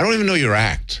 I don't even know your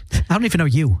act. I don't even know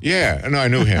you. Yeah, no, I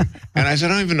knew him. And I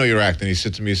said, "I don't even know your act." And he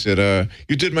said to me,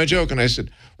 "You did my joke." And I said,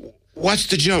 "What's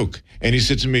the joke?" And he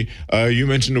said to me, "You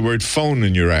mentioned the word phone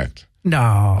in your act." No,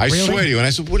 I really? swear to you. And I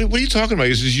said, what are you talking about?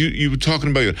 He says, you were talking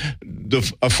about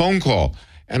a phone call.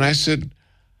 And I said,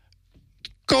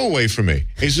 "Go away from me."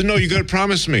 He said, "No, you got to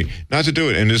promise me not to do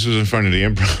it." And this was in front of the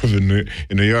Improv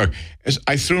in New York.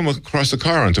 I threw him across the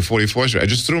car onto 44th Street. I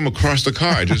just threw him across the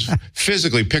car. I just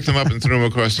physically picked him up and threw him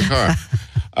across the car.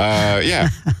 Yeah.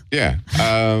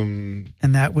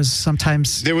 And that was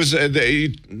sometimes. There was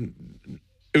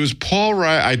it was Paul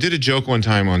Reiser. I did a joke one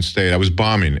time on stage. I was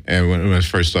bombing and when I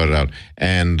first started out,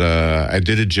 and I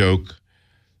did a joke.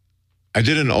 I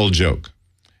did an old joke,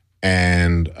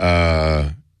 and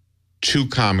 2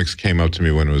 comics came up to me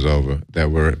when it was over. They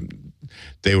were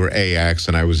A acts,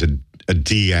 and I was a a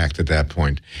D act at that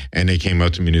point. And they came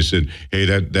up to me and they said, "Hey,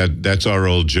 that's our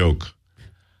old joke."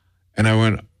 And I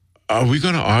went, "Are we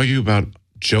going to argue about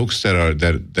jokes that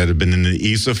have been in the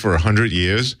ether for 100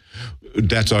 years?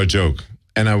 That's our joke."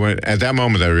 And I went, at that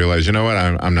moment, I realized, you know what?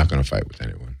 I'm not going to fight with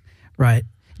anyone. Right.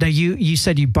 Now, you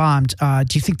said you bombed.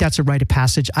 Do you think that's a rite of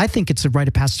passage? I think it's a rite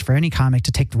of passage for any comic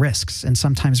to take risks. And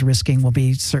sometimes risking will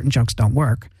be certain jokes don't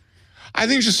work. I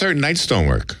think just certain nights don't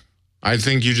work. I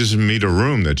think you just meet a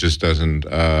room that just doesn't.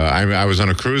 I was on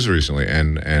a cruise recently,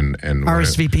 and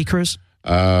RSVP cruise?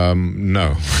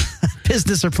 No.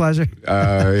 Business or pleasure?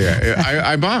 Yeah,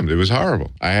 I bombed. It was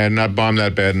horrible. I had not bombed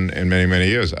that bad in many, many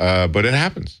years. But it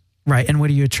happens. Right, and what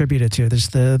do you attribute it to? There's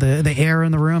the air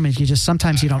in the room, and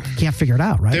sometimes you can't figure it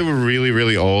out, right? They were really,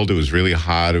 really old. It was really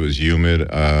hot. It was humid,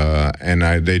 and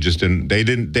they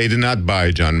did not buy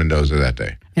John Mendoza that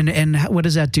day. And what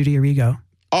does that do to your ego?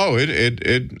 Oh,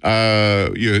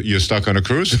 you're stuck on a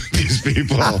cruise with these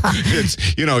people.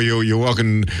 It's, you're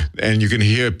walking and you can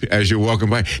hear as you're walking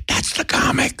by, "That's the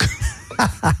comic."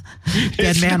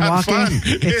 Dead man walking. Fun.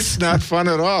 It's not fun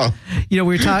at all. We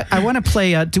were talking. I want to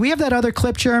play. Do we have that other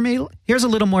clip, Jeremy? Here's a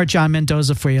little more John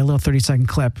Mendoza for you. A little 30-second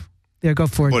clip. There, go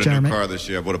for it, Jeremy. I bought a new car this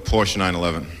year. I bought a Porsche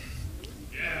 911.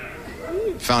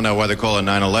 Found out why they call it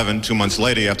 911 2 months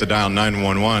later after dialing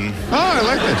 911. Oh, I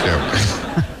like that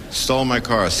joke. Stole my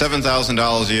car.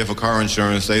 $7,000 a year for car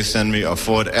insurance. They send me a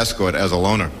Ford Escort as a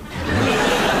loaner.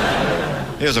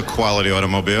 Here's a quality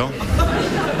automobile.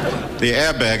 The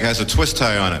airbag has a twist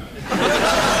tie on it.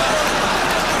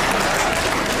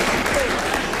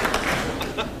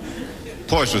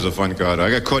 Porsche was a fun car, though.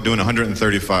 I got caught doing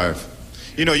 135.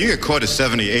 You get caught at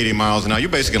 70, 80 miles an hour. You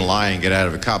basically can lie and get out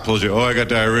of it. Cop pulls you, "Oh, I got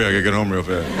diarrhea. I got to get home real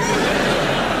fast."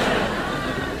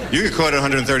 You get caught at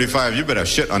 135, you better have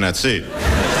shit on that seat.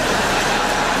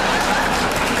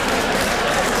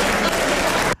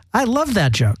 I love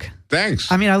that joke.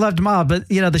 Thanks. I mean, I loved them all, but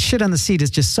the shit on the seat is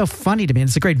just so funny to me. And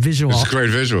it's a great visual. It's a great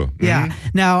visual. Mm-hmm. Yeah.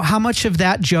 Now, how much of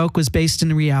that joke was based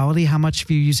in reality? How much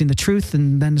of you using the truth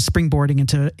and then springboarding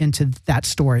into that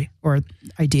story or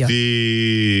idea?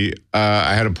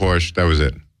 I had a Porsche. That was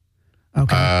it.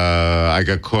 Okay. I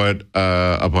got caught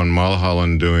up on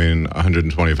Mulholland doing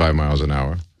 125 miles an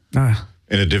hour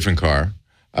in a different car.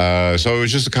 So it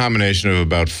was just a combination of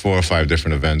about 4 or 5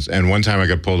 different events. And one time I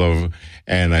got pulled over,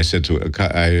 and I said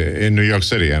in New York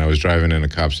City, and I was driving, and a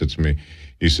cop said to me,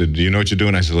 he said, "Do you know what you're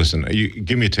doing?" I said, "Listen, you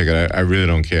give me a ticket. I really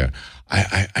don't care.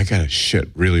 I got a shit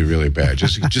really, really bad.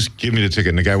 Just give me the ticket."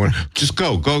 And the guy went, "Just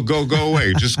go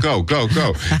away. Just go."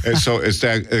 And so it's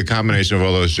a combination of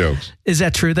all those jokes. Is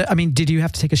that true? Did you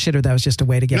have to take a shit, or that was just a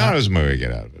way to get out? No, it was my way to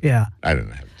get out of it. Yeah. I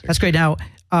didn't have to take That's great. Now,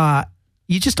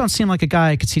 you just don't seem like a guy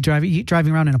I could see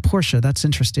driving around in a Porsche. That's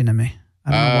interesting to me.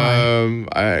 I don't know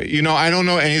why. I don't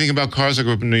know anything about cars. I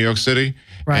grew up in New York City.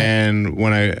 Right. And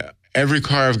every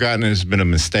car I've gotten has been a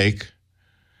mistake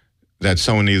that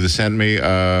someone either sent me.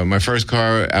 My first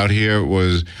car out here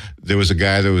there was a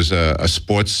guy that was a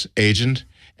sports agent,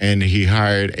 and he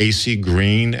hired AC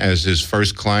Green as his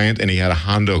first client, and he had a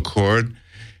Honda Accord.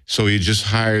 So he just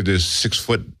hired this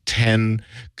 6'10"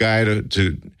 guy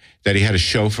that he had to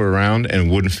chauffeur around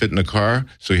and wouldn't fit in the car.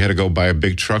 So he had to go buy a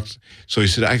big truck. So he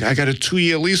said, I got a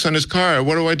 2-year lease on this car.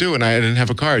 What do I do? And I didn't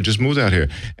have a car. I just moved out here.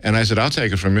 And I said, "I'll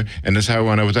take it from you." And that's how I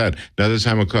wound up with that. The other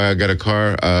time I got a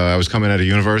car, I was coming out of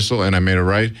Universal, and I made a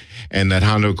right. And that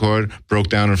Honda Accord broke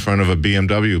down in front of a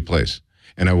BMW place.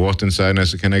 And I walked inside and I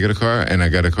said, "Can I get a car?" And I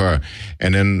got a car.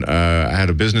 And then I had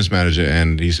a business manager,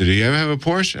 and he said, "Do you ever have a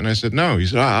Porsche?" And I said, "No." He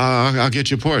said, I'll get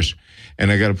you a Porsche.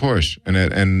 And I got a Porsche.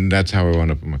 And that's how I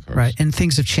wound up in my car. Right. And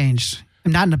things have changed.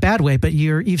 Not in a bad way, but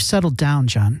you've settled down,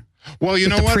 John. Well, you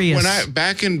know what? Prius. When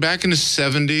back in the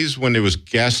 70s, when there was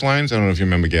gas lines, I don't know if you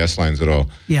remember gas lines at all.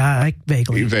 Yeah,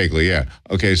 vaguely. Vaguely, yeah.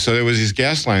 Okay, so there was these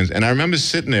gas lines, and I remember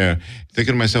sitting there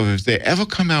thinking to myself, if they ever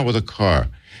come out with a car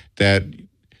that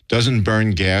doesn't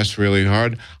burn gas really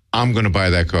hard, I'm going to buy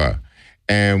that car.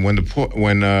 And when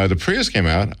the Prius came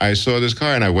out, I saw this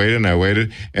car, and I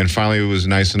waited, and finally it was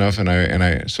nice enough,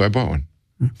 so I bought one.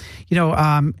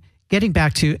 Getting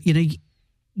back to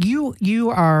you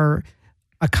are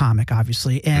a comic,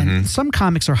 obviously, and some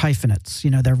comics are hyphenates.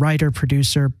 They're writer,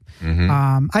 producer.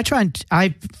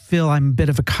 I feel I'm a bit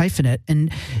of a hyphenate,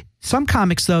 and some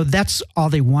comics, though, that's all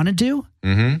they want to do,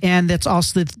 and that's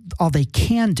also all they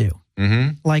can do.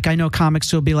 Like, I know comics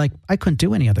who'll be like, "I couldn't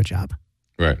do any other job."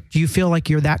 Right. Do you feel like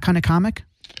you're that kind of comic?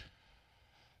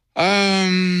 No,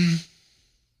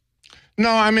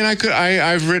 I mean,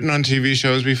 I've written on TV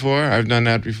shows before. I've done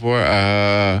that before.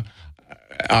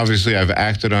 Obviously, I've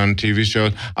acted on TV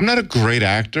shows. I'm not a great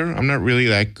actor. I'm not really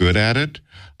that good at it.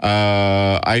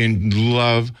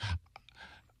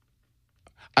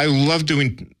 I love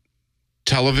doing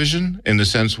television in the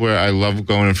sense where I love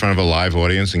going in front of a live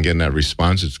audience and getting that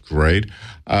response. It's great.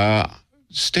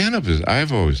 Stand-up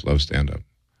I've always loved stand-up.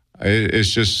 It's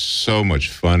just so much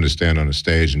fun to stand on a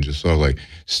stage and just sort of like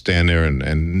stand there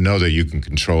and know that you can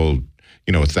control,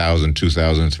 1,000,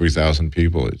 2,000, 3,000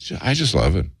 people. I just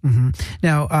love it. Mm-hmm.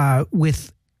 Now,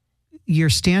 with your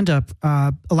stand-up,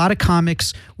 a lot of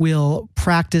comics will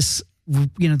practice,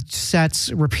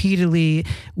 sets repeatedly.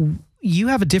 You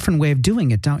have a different way of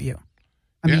doing it, don't you?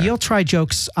 I mean, you'll try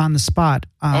jokes on the spot.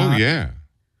 Oh yeah.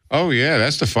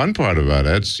 That's the fun part about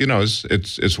it.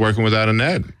 It's working without a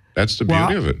net. That's the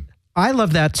beauty of it. I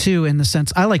love that too, in the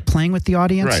sense I like playing with the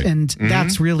audience, right. And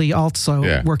that's really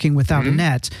also working without a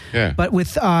net. Yeah. But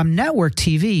with network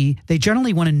TV, they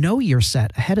generally want to know your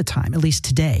set ahead of time, at least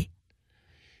today.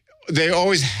 They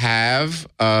always have.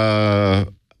 One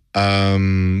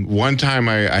time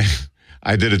I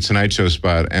did a Tonight Show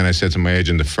spot, and I said to my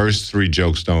agent, the first 3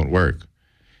 jokes don't work.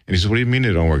 And he said, what do you mean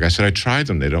they don't work? I said, I tried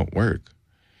them. They don't work.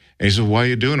 And he said, why are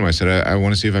you doing them? I said, I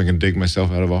want to see if I can dig myself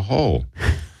out of a hole.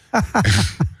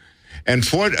 And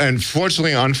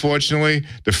unfortunately,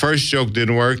 the first joke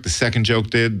didn't work. The second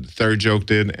joke did. The third joke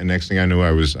did. And next thing I knew,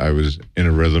 I was in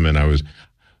a rhythm, and I was.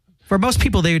 For most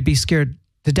people, they would be scared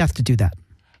to death to do that.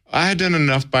 I had done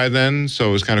enough by then, so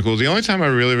it was kind of cool. The only time I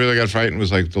really, really got frightened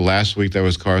was like the last week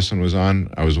that Carson was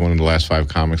on. I was one of the last 5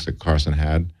 comics that Carson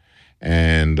had,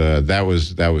 and that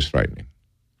was frightening.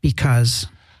 Because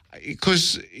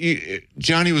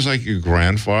Johnny was like your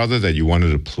grandfather that you wanted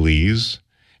to please,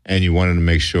 and you wanted to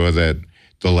make sure that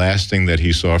the last thing that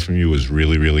he saw from you was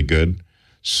really, really good.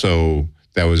 So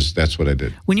that's what I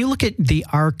did. When you look at the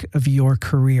arc of your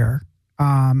career,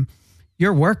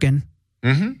 you're working.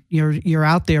 Mm-hmm. You're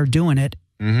out there doing it.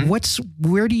 Mm-hmm.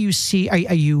 Where do you see?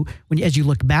 Are you as you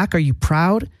look back? Are you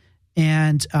proud?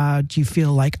 And do you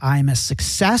feel like I'm a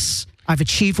success? I've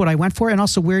achieved what I went for. And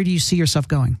also, where do you see yourself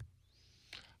going?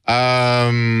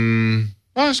 Well,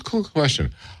 that's a cool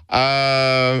question.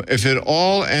 If it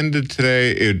all ended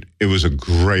today, it was a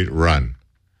great run.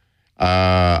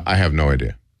 I have no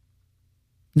idea.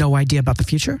 No idea about the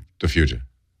future? The future.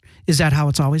 Is that how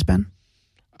it's always been?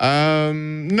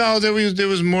 No, there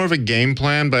was more of a game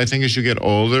plan, but I think as you get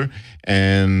older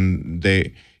and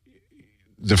the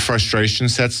frustration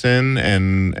sets in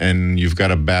and you've got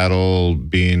to battle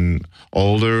being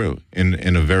older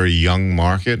in a very young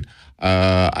market,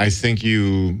 I think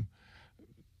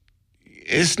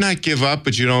it's not give up,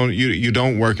 but you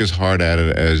don't work as hard at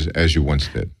it as you once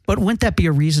did. But wouldn't that be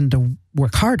a reason to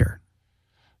work harder?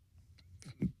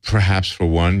 Perhaps for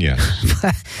one,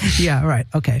 yes. Yeah, right.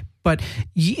 Okay. But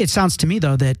it sounds to me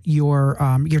though that your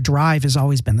drive has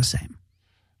always been the same.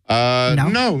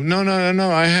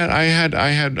 No. I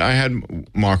had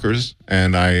markers,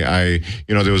 and I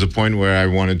there was a point where I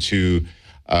wanted to be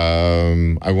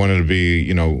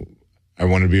I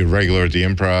wanted to be a regular at the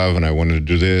Improv, and I wanted to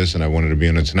do this, and I wanted to be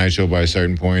on a Tonight Show by a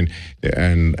certain point,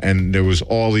 and there was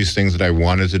all these things that I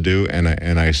wanted to do,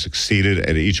 and I succeeded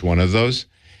at each one of those.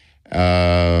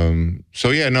 There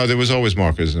was always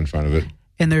markers in front of it.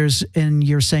 And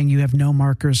you're saying you have no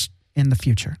markers in the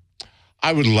future.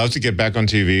 I would love to get back on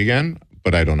TV again,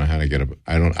 but I don't know how to get up.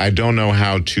 I don't know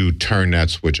how to turn that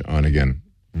switch on again,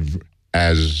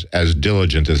 as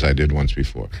diligent as I did once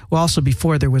before. Well, also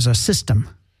before there was a system.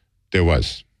 There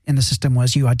was. And the system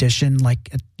was you audition,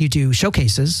 like you do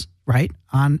showcases, right?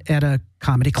 At a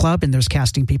comedy club, and there's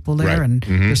casting people there, right. And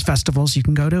Mm-hmm. there's festivals you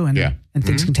can go to, and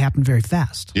things Mm-hmm. can happen very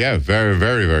fast. Yeah, very,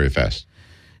 very, very fast.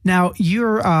 Now,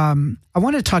 I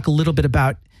wanted to talk a little bit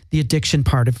about the addiction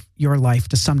part of your life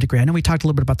to some degree. I know we talked a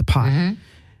little bit about the pot. Mm-hmm.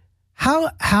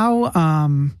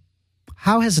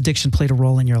 How has addiction played a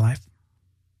role in your life?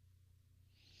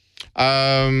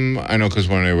 I know, because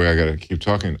one way I got to keep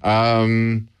talking.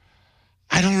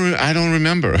 I don't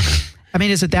remember. I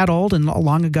mean, is it that old and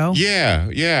long ago?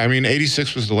 Yeah. I mean,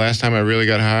 86 was the last time I really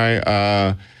got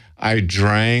high. I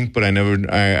drank, but I never.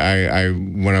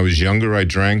 When I was younger, I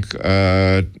drank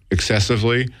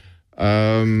excessively.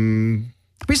 The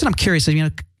reason I'm curious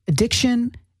is,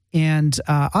 addiction and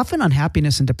often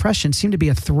unhappiness and depression seem to be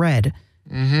a thread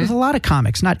with a lot of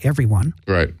comics. Not everyone,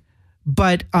 right?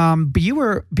 But you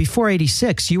were before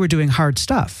 86. You were doing hard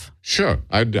stuff. Sure,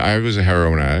 I was a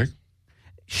heroin addict.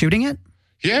 Shooting it?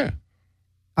 Yeah.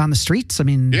 On the streets? I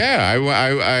mean, yeah.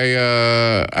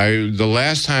 I the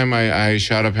last time I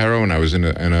shot up heroin, I was in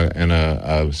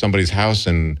a somebody's house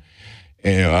in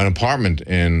an apartment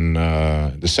in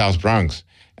the South Bronx,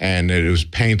 and it was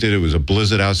painted. It was a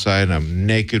blizzard outside, and I'm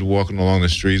naked walking along the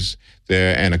streets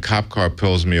there, and a cop car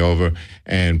pulls me over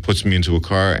and puts me into a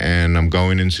car, and I'm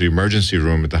going into the emergency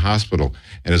room at the hospital.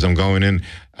 And as I'm going in,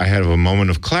 I have a moment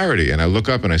of clarity, and I look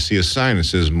up and I see a sign that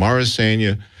says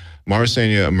Morrisania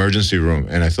Emergency Room.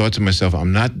 And I thought to myself,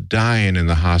 I'm not dying in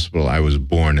the hospital I was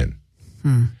born in.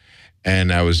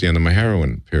 And that was the end of my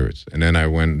heroin periods. And then I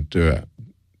went to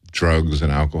drugs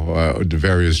and alcohol,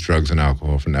 various drugs and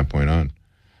alcohol from that point on.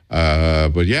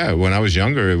 But yeah, when I was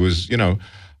younger, it was, it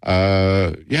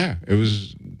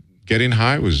was getting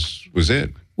high was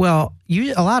it. Well,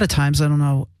 a lot of times, I don't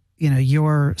know,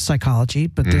 your psychology,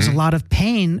 but there's a lot of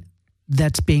pain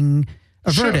that's being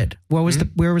averted. Sure.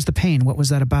 Where was the pain? What was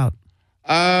that about?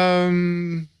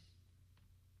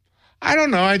 I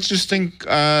don't know. I just think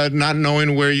not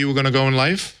knowing where you were going to go in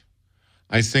life.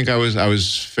 I think I was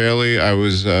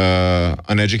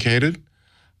uneducated.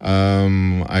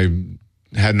 I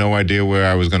had no idea where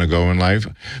I was going to go in life.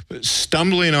 But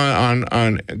stumbling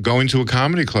on going to a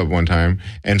comedy club one time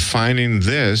and finding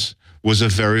this was a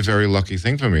very, very lucky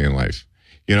thing for me in life.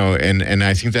 And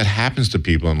I think that happens to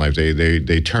people in life.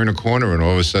 They turn a corner and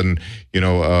all of a sudden,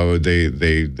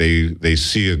 they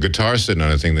see a guitar sitting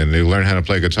on a thing, then they learn how to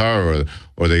play guitar,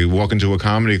 or they walk into a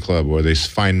comedy club, or they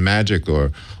find magic,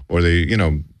 or they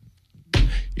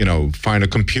find a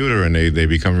computer and they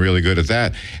become really good at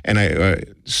that. And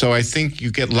so I think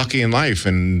you get lucky in life,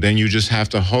 and then you just have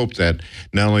to hope that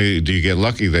not only do you get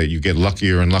lucky, that you get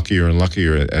luckier and luckier and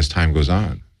luckier as time goes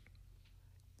on.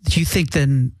 Do you think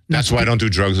then... That's why I don't do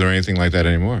drugs or anything like that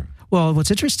anymore. Well, what's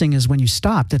interesting is when you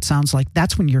stopped, it sounds like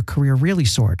that's when your career really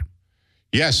soared.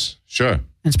 Yes, sure. And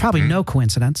it's probably no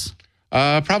coincidence.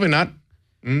 Probably not.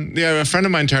 Yeah, a friend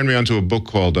of mine turned me onto a book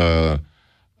called 12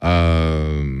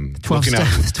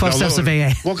 Steps of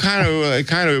AA. Well, kind of,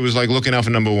 it was like Looking Out for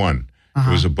Number One. It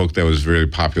was a book that was really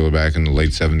popular back in the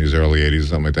late 70s, early 80s,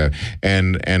 something like that.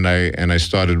 And I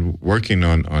started working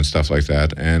on stuff like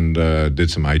that, and did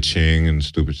some I Ching and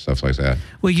stupid stuff like that.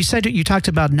 Well, you talked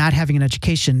about not having an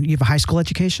education. You have a high school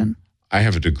education? I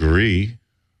have a degree.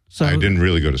 So I didn't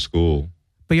really go to school.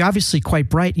 But you're obviously quite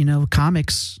bright.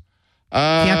 Comics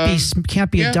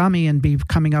can't be a dummy and be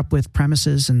coming up with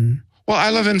premises and. Well,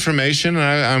 I love information,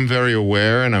 and I'm very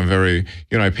aware, and I'm very,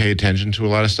 I pay attention to a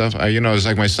lot of stuff. It's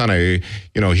like my son.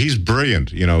 He's brilliant.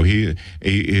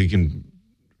 He can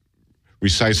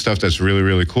recite stuff that's really,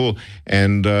 really cool.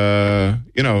 And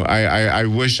I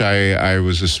wish I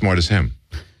was as smart as him.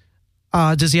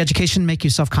 Does the education make you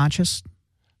self-conscious?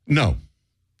 No,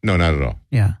 not at all.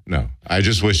 Yeah. No, I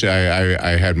just wish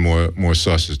I had more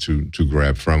sources to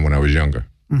grab from when I was younger.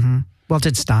 Mm-hmm. Well, it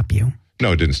did stop you.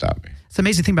 No, it didn't stop me. It's the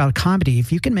amazing thing about comedy.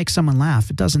 If you can make someone laugh,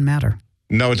 it doesn't matter.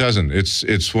 No, it doesn't.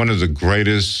 It's one of the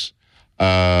greatest,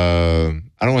 I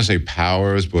don't want to say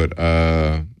powers, but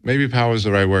maybe power is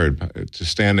the right word, to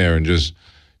stand there and just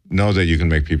know that you can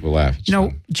make people laugh. It's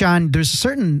fun. John, there's a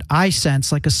certain, I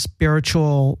sense, like a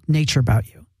spiritual nature about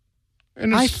you.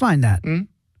 And I find that.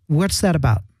 What's that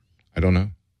about? I don't know.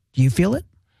 Do you feel it?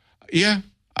 Yeah.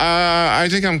 I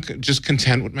think I'm just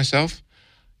content with myself.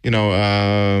 I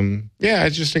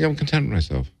just think I'm content with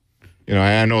myself.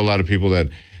 I know a lot of people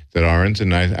that aren't,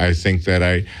 and I think that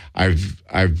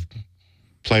I've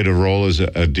played a role as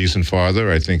a decent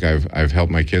father. I think I've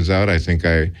helped my kids out. I think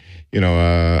I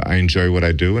enjoy what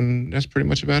I do, and that's pretty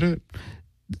much about it.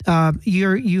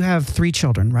 You have 3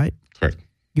 children, right? Correct.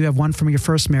 You have one from your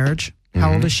first marriage.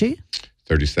 How old is she?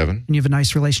 37. And you have a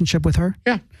nice relationship with her?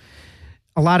 Yeah.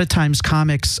 A lot of times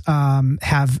comics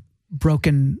have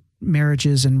broken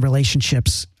marriages and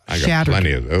relationships shattered. I got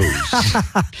plenty of those.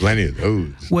 Plenty of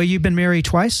those. Well, you've been married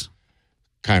twice?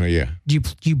 Kind of, yeah. Do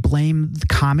you blame the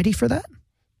comedy for that?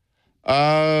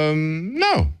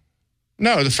 No.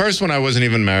 The first one I wasn't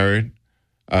even married.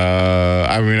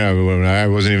 I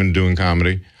wasn't even doing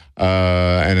comedy.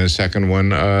 And the second one,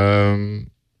 no,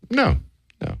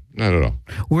 not at all.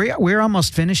 We're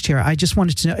almost finished here. I just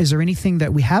wanted to know, is there anything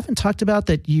that we haven't talked about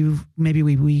that you had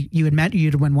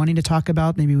been wanting to talk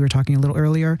about? Maybe we were talking a little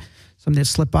earlier, something that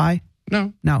slipped by?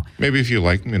 No. Maybe if you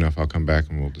like me enough, I'll come back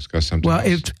and we'll discuss something else.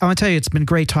 I want to tell you, it's been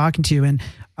great talking to you. And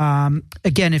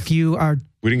again, if you are...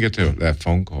 We didn't get to that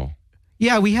phone call.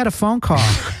 Yeah, we had a phone call.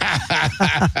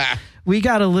 We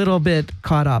got a little bit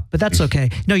caught up, but that's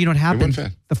okay. No, you know what happened?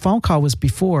 The phone call was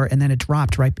before, and then it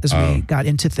dropped right as we got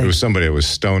into things. It was somebody that was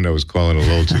stoned that was calling a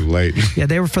little too late. Yeah,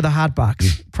 they were for the hot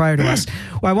box prior to us.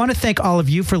 Well, I want to thank all of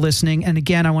you for listening. And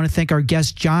again, I want to thank our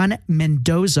guest, John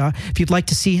Mendoza. If you'd like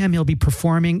to see him, he'll be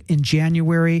performing in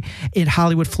January in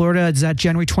Hollywood, Florida. Is that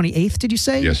January 28th, did you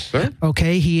say? Yes, sir.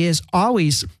 Okay, he is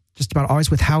always just about always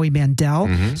with Howie Mandel.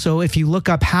 So if you look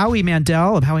up Howie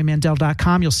Mandel of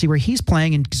HowieMandel.com, you'll see where he's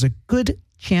playing, and there's a good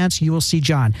chance you will see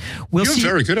John.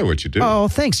 You're very good at what you do. Oh,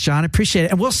 thanks, John. I appreciate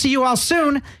it. And we'll see you all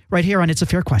soon right here on It's a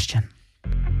Fair Question.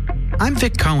 I'm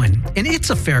Vic Cohen, and it's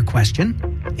a fair question.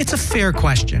 It's a fair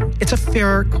question. It's a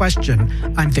fair question.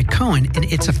 I'm Vic Cohen, and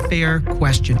it's a fair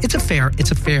question. It's a fair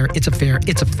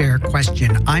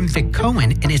question. I'm Vic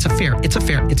Cohen, and it's a fair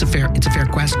question.